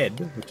found lead,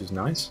 which is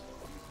nice.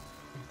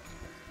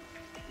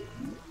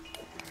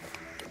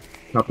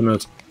 Not the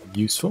most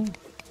useful.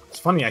 It's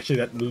funny actually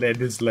that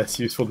lead is less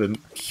useful than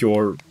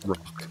pure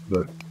rock,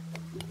 but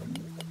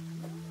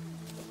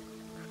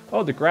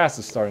Oh, the grass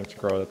is starting to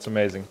grow. That's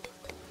amazing.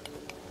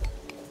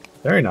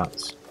 very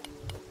nice.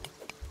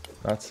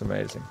 That's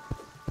amazing.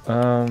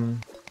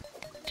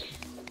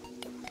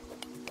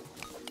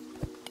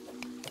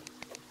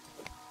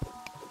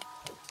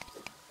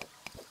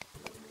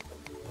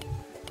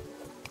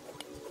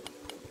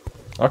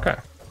 Okay.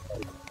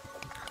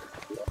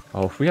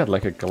 Oh, if we had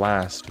like a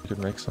glass, we could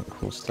make some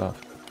cool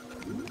stuff.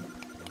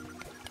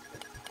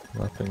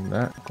 Nothing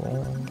that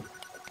cool.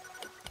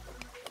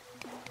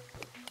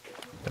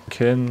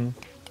 Akin.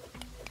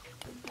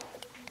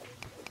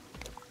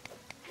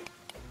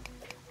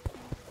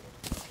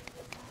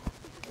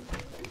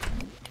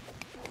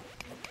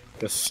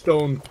 The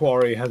stone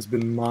quarry has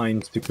been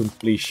mined to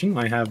completion.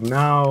 I have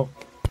now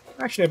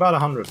actually about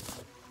 100.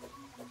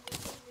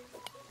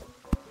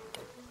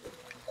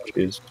 Which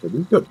is pretty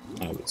good,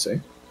 I would say.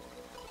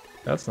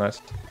 That's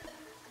nice.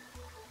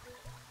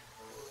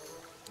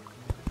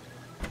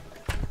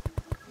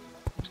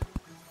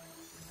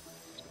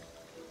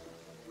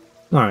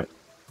 Alright.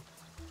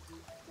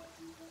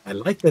 I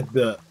like that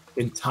the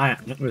entire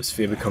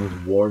atmosphere becomes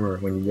warmer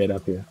when you get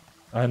up here.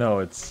 I know,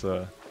 it's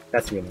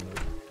That's really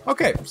nice.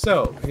 Okay,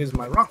 so here's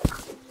my rock.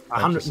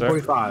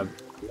 145.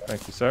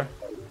 Thank you, sir.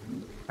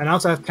 And I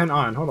also have 10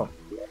 iron. Hold on.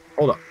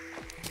 Hold on.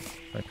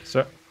 Thank you,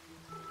 sir.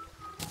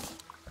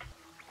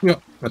 Yeah,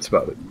 that's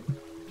about it.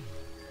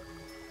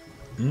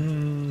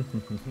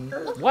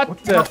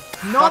 What the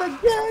Not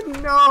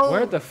again, no!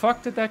 Where the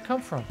fuck did that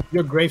come from?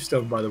 Your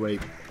gravestone, by the way,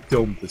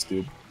 domed this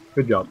dude.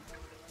 Good job.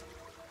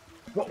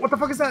 What the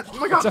fuck is that? Oh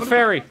my god! It's a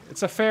fairy.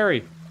 It's a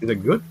fairy. Is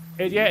it good?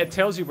 Yeah, it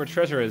tells you where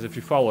treasure is if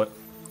you follow it.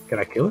 Can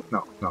I kill it?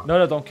 No, no.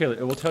 No, don't kill it.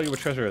 It will tell you where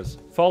treasure is.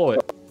 Follow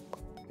it.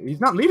 He's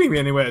not leading me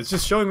anywhere. It's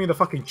just showing me the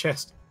fucking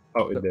chest.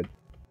 Oh, it did.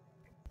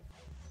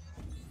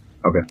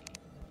 Okay.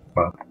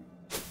 Wow.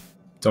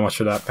 So much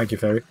for that. Thank you,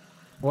 fairy.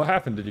 What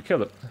happened? Did you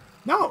kill it?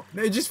 No,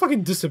 it just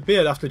fucking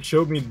disappeared after it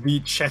showed me the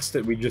chest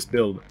that we just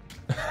built.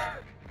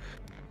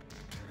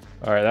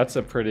 Alright, that's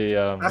a pretty,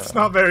 That's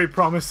not very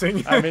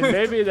promising. I mean,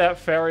 maybe that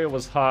fairy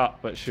was hot,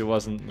 but she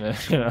wasn't,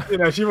 you know. You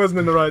know, she wasn't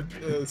in the right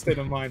state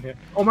of mind here.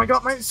 Oh my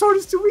god, my sword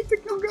is too weak to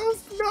kill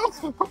ghosts!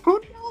 No! Oh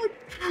no!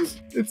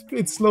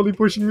 It's slowly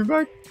pushing me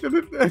back.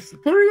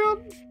 Hurry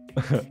up!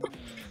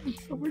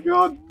 Oh my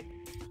god!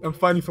 I'm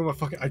fighting for my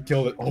fucking... I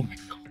killed it. Oh my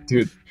god,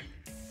 dude.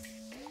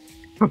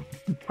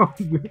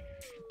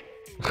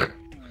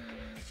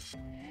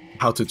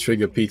 How to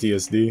trigger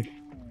PTSD.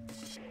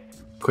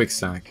 Quick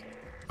stack.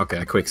 Okay,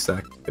 I quick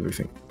stack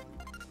everything.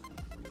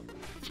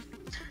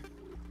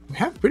 We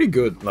have pretty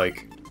good,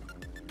 like,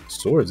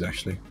 swords,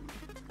 actually.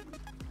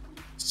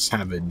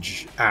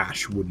 Savage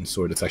Ash wooden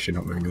sword. It's actually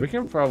not very We good.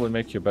 can probably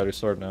make you a better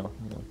sword now.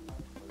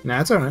 Nah,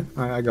 it's alright.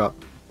 I got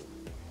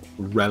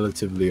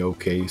relatively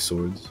okay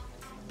swords.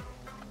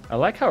 I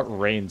like how it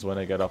rains when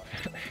I get up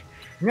here.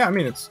 Yeah, I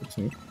mean, it's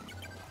neat.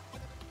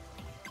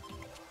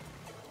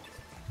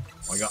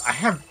 Oh my god, I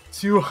have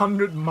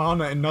 200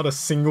 mana and not a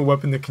single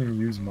weapon that can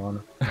use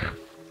mana.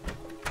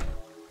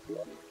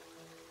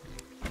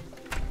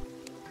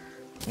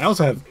 I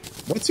also have...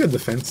 What's your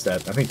defense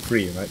stat? I think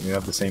 3, right? You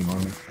have the same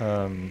armor.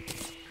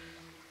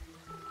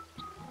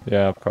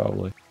 Yeah,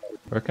 probably.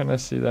 Where can I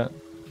see that?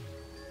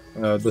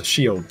 The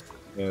shield.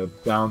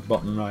 Down,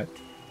 bottom right.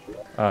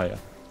 Ah, yeah.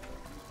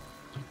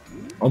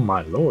 Oh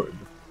my lord.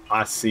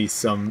 I see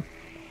some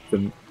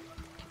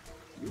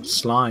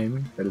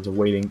slime that is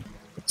awaiting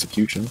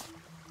execution.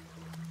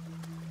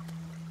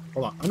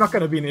 Hold on, I'm not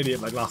gonna be an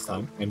idiot like last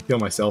time and kill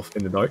myself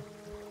in the dark.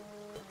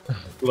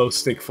 Glow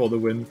stick for the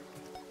win.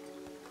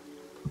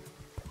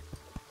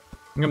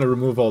 I'm gonna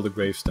remove all the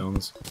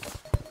gravestones.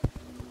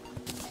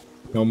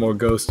 No more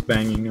ghosts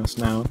banging us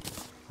now.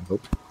 I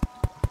hope.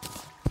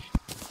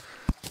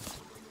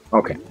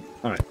 Okay,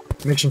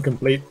 alright. Mission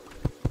complete.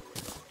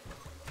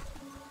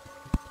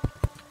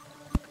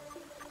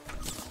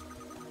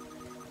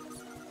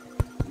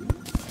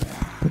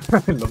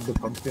 I love the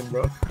pumpkin,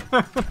 bro.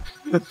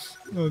 That's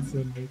so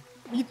neat.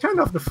 You turned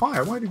off the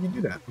fire. Why did you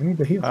do that? We need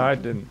to heal. I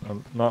didn't.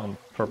 Not on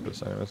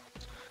purpose, anyways.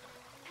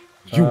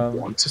 You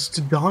want us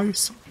to die or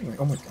something?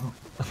 Like, oh my god.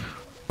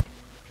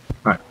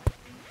 Alright.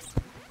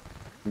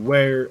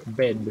 Where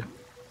bed?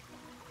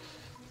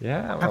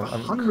 Yeah, I have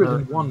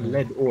 101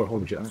 lead ore.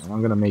 Holy shit.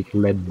 I'm gonna make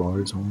lead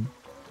bars on.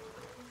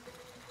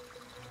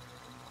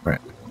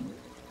 Right.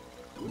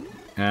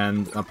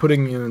 And I'm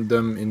putting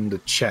them in the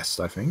chest,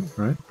 I think,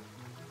 right?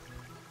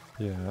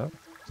 Yeah.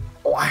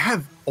 Oh, I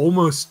have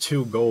almost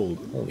 2 gold.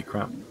 Holy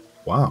crap.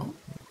 Wow.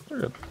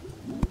 Good.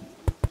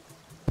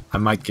 I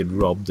might get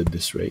robbed at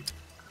this rate.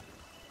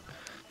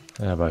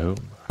 Yeah, by whom?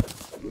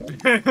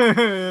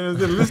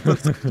 The list of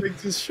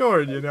subjects is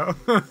short, you know.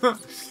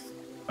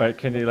 Alright,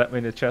 can you let me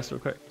in the chest real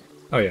quick?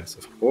 Oh yes,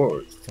 of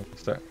course.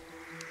 Start.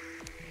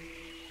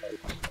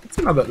 That's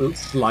another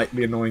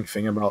slightly annoying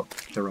thing about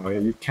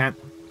Terraria. You can't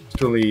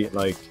actually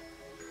like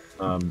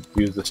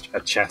use a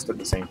chest at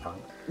the same time.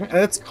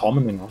 That's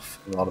common enough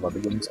in a lot of other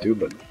games too,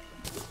 but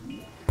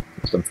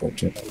it's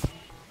unfortunate.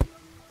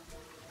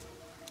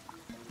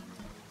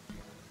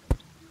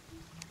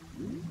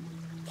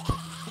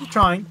 I'm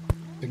trying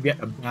to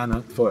get a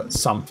banner for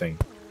something.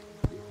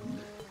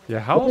 Yeah,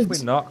 how have we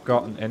not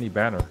gotten any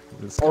banner?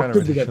 It's kind of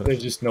ridiculous.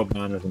 There's just no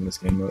banners in this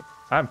game mode.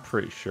 I'm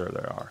pretty sure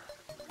there are.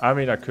 I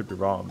mean, I could be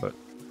wrong, but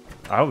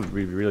that would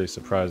be really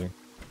surprising.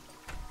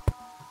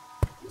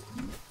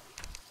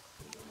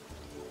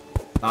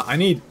 I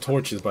need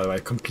torches, by the way. I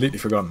completely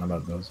forgotten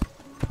about those.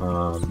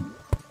 Oh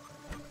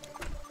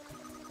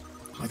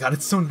my god,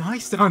 it's so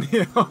nice down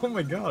here. Oh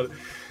my god.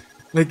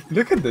 Like,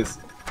 look at this.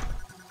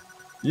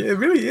 Yeah, it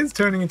really is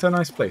turning into a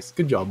nice place.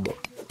 Good job, boy.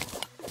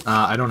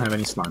 I don't have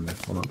any slime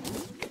left. Hold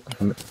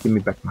on. Give me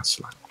back my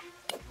slime.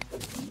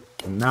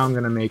 And now I'm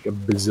gonna make a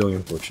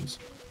bazillion torches.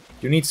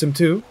 You need some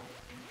too?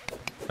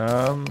 Do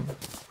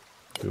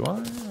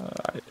I?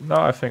 No,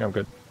 I think I'm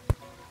good.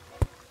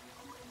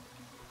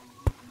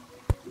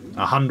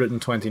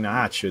 120 now,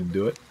 that should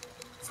do it.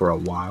 For a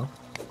while.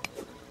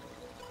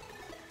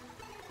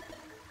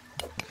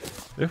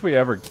 If we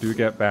ever do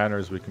get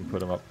banners, we can put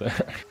them up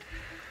there.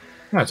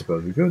 I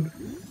suppose we could.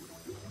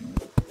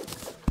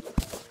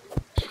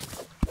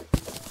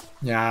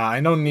 Yeah, I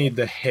don't need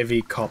the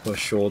heavy copper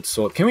short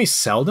sword. Can we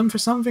sell them for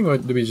something, or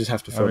do we just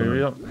have to throw them? We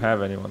don't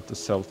have anyone to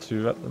sell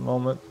to at the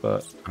moment,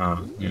 but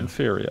yeah. in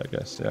theory, I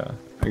guess, yeah.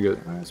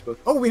 I suppose.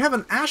 Oh, we have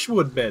an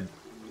ashwood bed!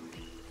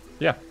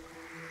 Yeah.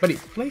 But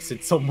place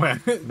it somewhere.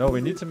 No,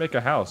 we need to make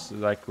a house.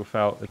 Like,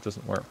 without, it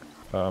doesn't work.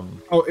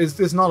 Oh, is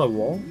this not a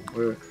wall?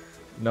 Or...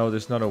 No,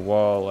 there's not a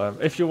wall.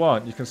 If you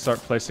want, you can start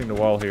placing the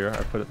wall here.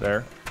 I put it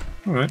there.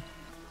 Alright.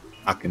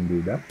 I can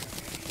do that.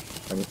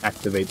 I can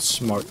activate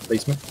smart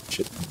placement.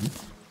 Shit.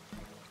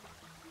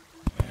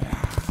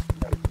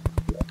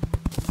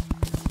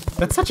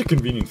 That's such a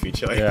convenient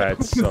feature. Yeah,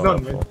 it's so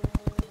helpful.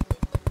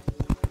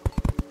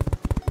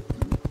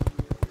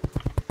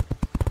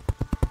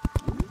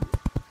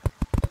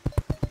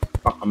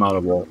 Oh, I'm out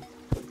of wall.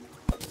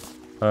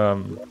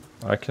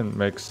 I can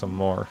make some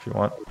more if you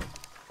want.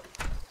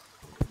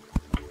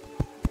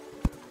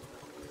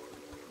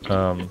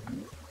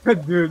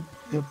 Dude,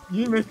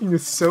 you're making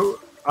this so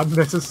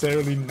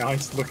unnecessarily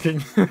nice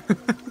looking.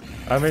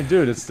 I mean,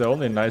 dude, it's the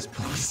only nice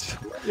place.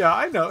 Yeah,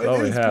 I know.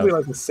 It's really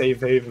like a safe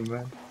haven,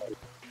 man.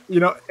 You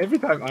know, every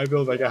time I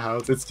build like a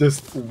house, it's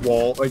just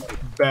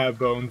like bare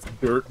bones,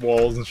 dirt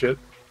walls and shit.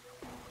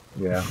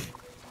 Yeah.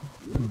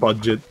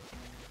 Budget.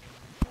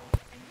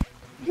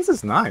 This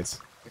is nice.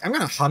 I'm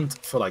gonna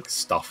hunt for like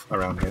stuff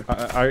around here.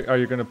 Are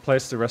you gonna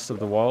place the rest of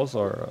the walls,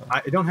 or?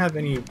 I don't have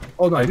any.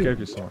 Oh no, I gave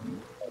you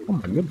some. Oh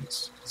my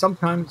goodness.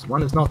 Sometimes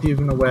one is not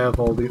even aware of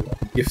all the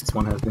gifts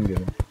one has been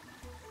given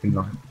in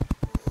life.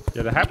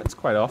 Yeah, that happens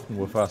quite often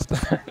with us.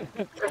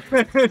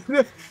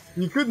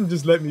 You couldn't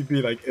just let me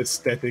be like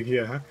aesthetic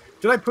here, huh?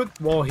 Should I put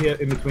wall here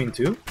in between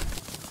too?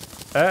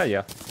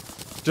 Yeah.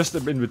 Just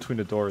in between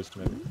the doors,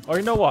 maybe. Oh,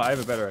 you know what? I have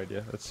a better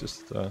idea. Let's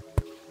just,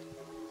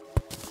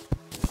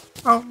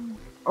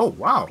 Oh,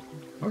 wow.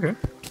 Okay.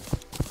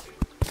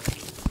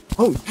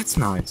 Oh, that's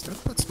nice.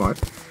 That's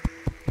smart.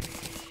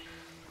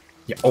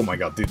 Yeah, oh my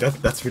god, dude,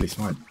 that's really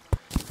smart.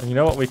 And you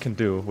know what we can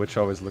do, which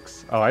always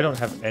looks... Oh, I don't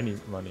have any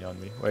money on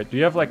me. Wait, do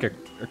you have like a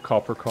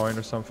copper coin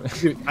or something?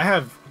 Dude, I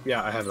have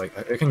like,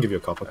 I can give you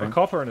a copper coin. A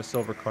copper and a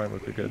silver coin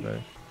would be good,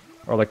 maybe.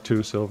 Or like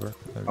 2 silver.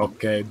 Maybe.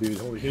 Okay, dude,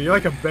 holy shit. You're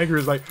like a beggar.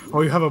 Is like,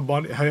 oh, you have a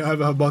money, I have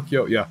a buck,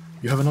 yo, yeah.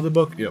 You have another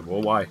buck? Yeah,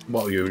 well, why?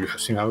 Well, you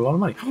seem to have a lot of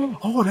money.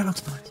 Oh, that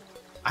looks nice.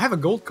 I have a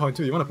gold coin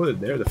too, you want to put it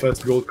there? The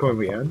first gold coin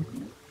we earned?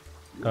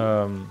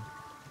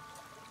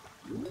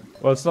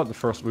 Well, it's not the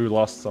first. We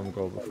lost some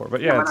gold before,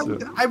 but yeah,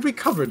 I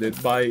recovered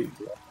it by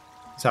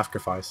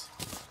sacrifice.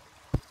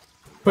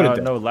 Put it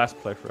there. No, last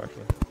playthrough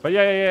actually. But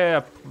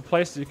yeah.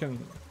 Place you can.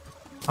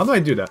 How do I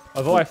do that?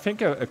 Although I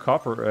think a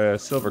copper,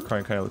 silver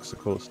coin kind of looks the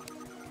coolest.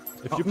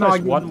 If you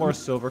place one more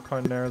silver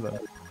coin there, then.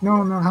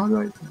 No. How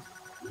do I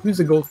use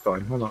the gold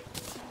coin? Hold on.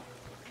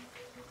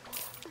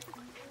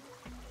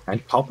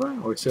 And copper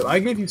or silver? I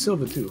gave you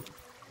silver too.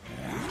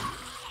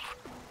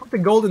 Put the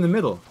gold in the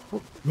middle.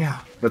 Oh, yeah,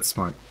 that's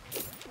smart.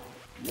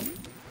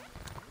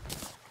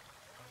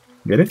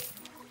 Get it?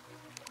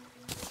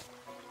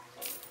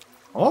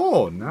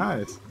 Oh,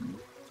 nice.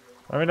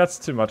 I mean, that's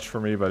too much for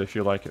me, but if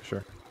you like it,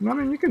 sure. I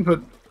mean, you can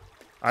put...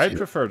 I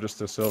prefer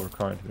just a silver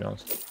coin, to be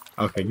honest.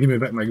 Okay, give me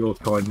back my gold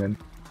coin then.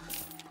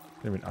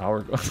 You mean our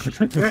gold?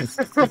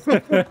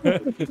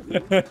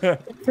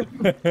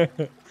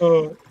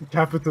 Oh,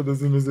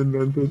 capitalism is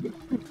invented.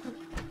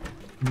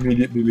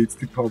 Immediately leads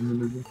to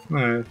communism.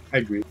 I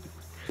agree.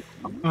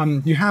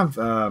 You have,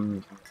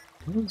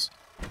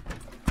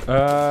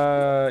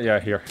 yeah,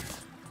 here.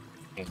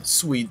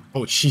 Sweet.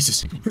 Oh,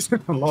 Jesus.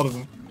 A lot of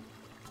them.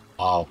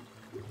 Wow.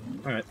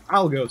 Alright,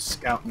 I'll go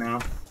scout now.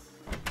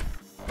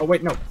 Oh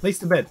wait, no. Place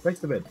the bed. Place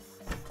the bed.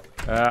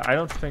 I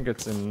don't think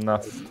it's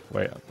enough.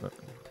 Wait,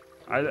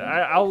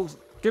 I'll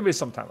give me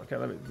some time. Okay,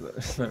 let me.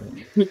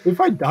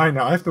 If I die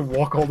now, I have to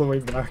walk all the way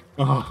back.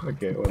 Oh,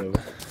 okay,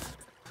 whatever.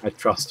 I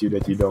trust you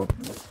that you don't.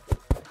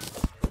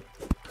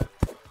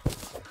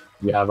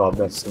 You have our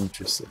best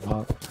interests at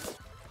heart.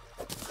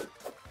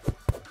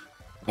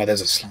 Oh,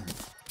 there's a slime.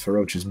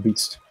 Ferocious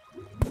beast.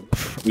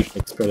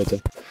 Apex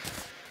predator.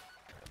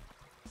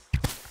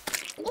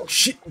 Oh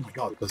shit! Oh my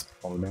god, that's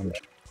all the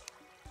damage.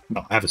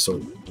 No, I have a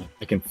sword.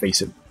 I can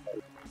face it.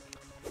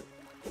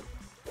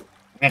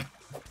 Eh.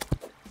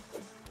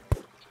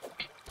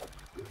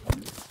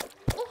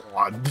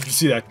 Oh, did you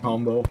see that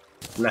combo?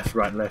 Left,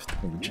 right, left.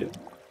 Holy shit.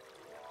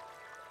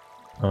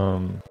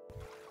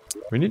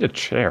 We need a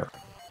chair.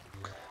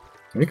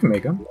 You can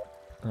make them.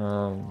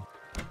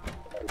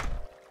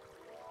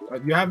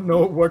 You have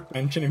no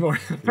workbench anymore.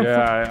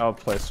 Yeah, I'll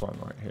place one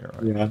right here.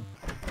 Right? Yeah.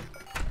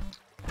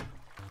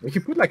 We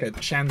can put like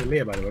a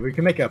chandelier, by the way. We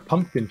can make a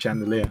pumpkin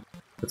chandelier.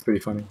 That's pretty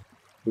funny.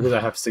 Because I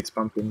have 6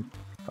 pumpkins.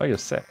 Oh, you have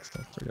 6.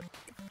 That's pretty good.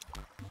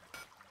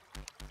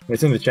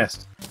 It's in the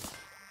chest.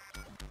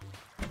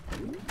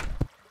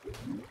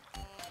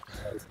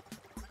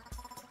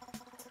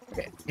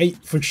 Okay,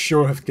 8 for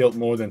sure have killed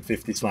more than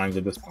 50 slimes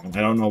at this point.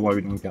 I don't know why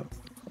we don't get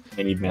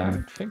any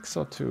damage. I think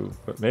so too,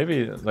 but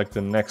maybe like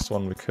the next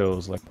one we kill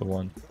is like the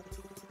one.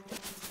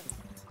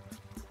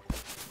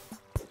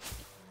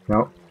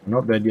 No, I'm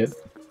not dead yet.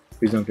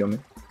 Please don't kill me.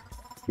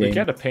 We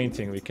get a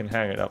painting, we can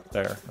hang it up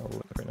there. That would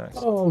look very nice.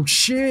 Oh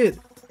shit!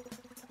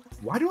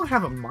 Why do I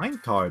have a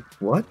minecart?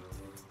 What?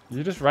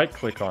 You just right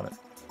click on it.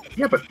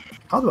 Yeah, but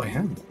how do I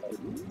have it?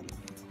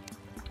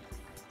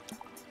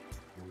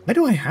 Why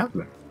do I have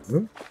that?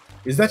 Huh?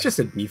 Is that just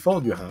a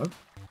default you have?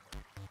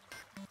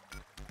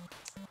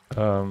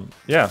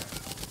 Yeah.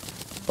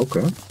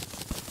 Okay.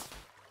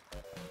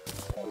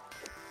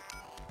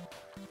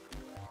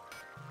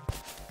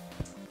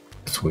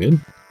 That's weird.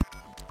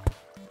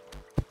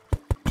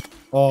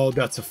 Oh,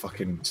 that's a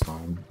fucking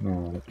slime.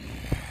 No.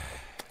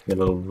 You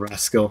little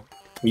rascal.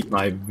 Eat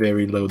my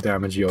very low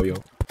damage yo-yo.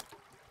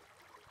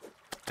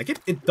 Like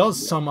it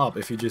does sum up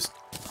if you just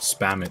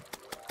spam it.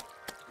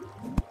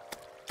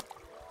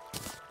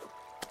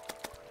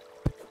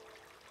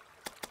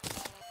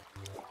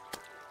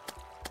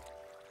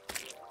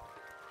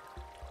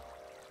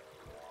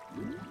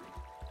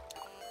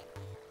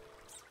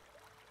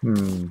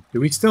 Do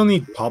we still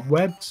need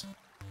cobwebs?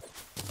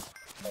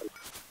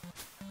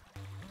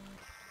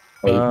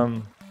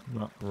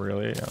 Not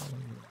really.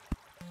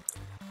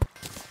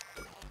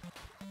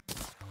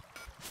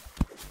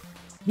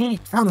 Yeah,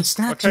 found a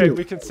statue. Okay,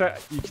 we can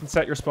set. You can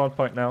set your spawn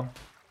point now.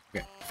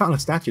 Okay, found a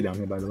statue down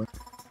here, by the way.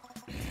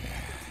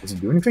 Does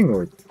it do anything,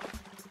 or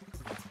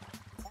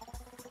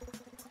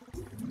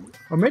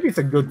maybe it's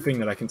a good thing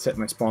that I can set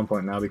my spawn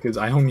point now because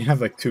I only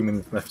have like 2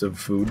 minutes left of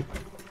food.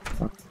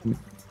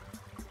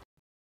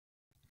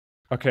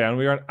 Okay, and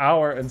we are an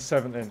hour and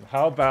 7 in.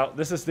 How about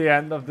this is the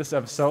end of this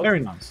episode?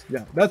 Very nice.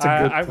 Yeah, that's a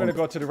good I'm going to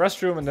go to the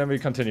restroom and then we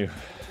continue.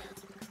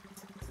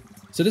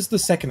 So this is the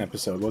second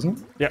episode, wasn't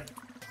it? Yeah.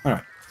 All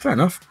right. Fair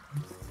enough.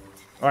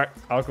 All right,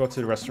 I'll go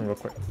to the restroom real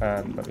quick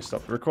and let me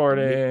stop the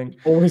recording.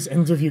 Always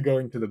ends with you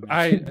going to the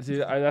bathroom.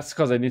 That's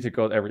because I need to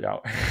go every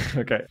hour.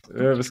 Okay,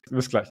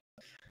 bis gleich.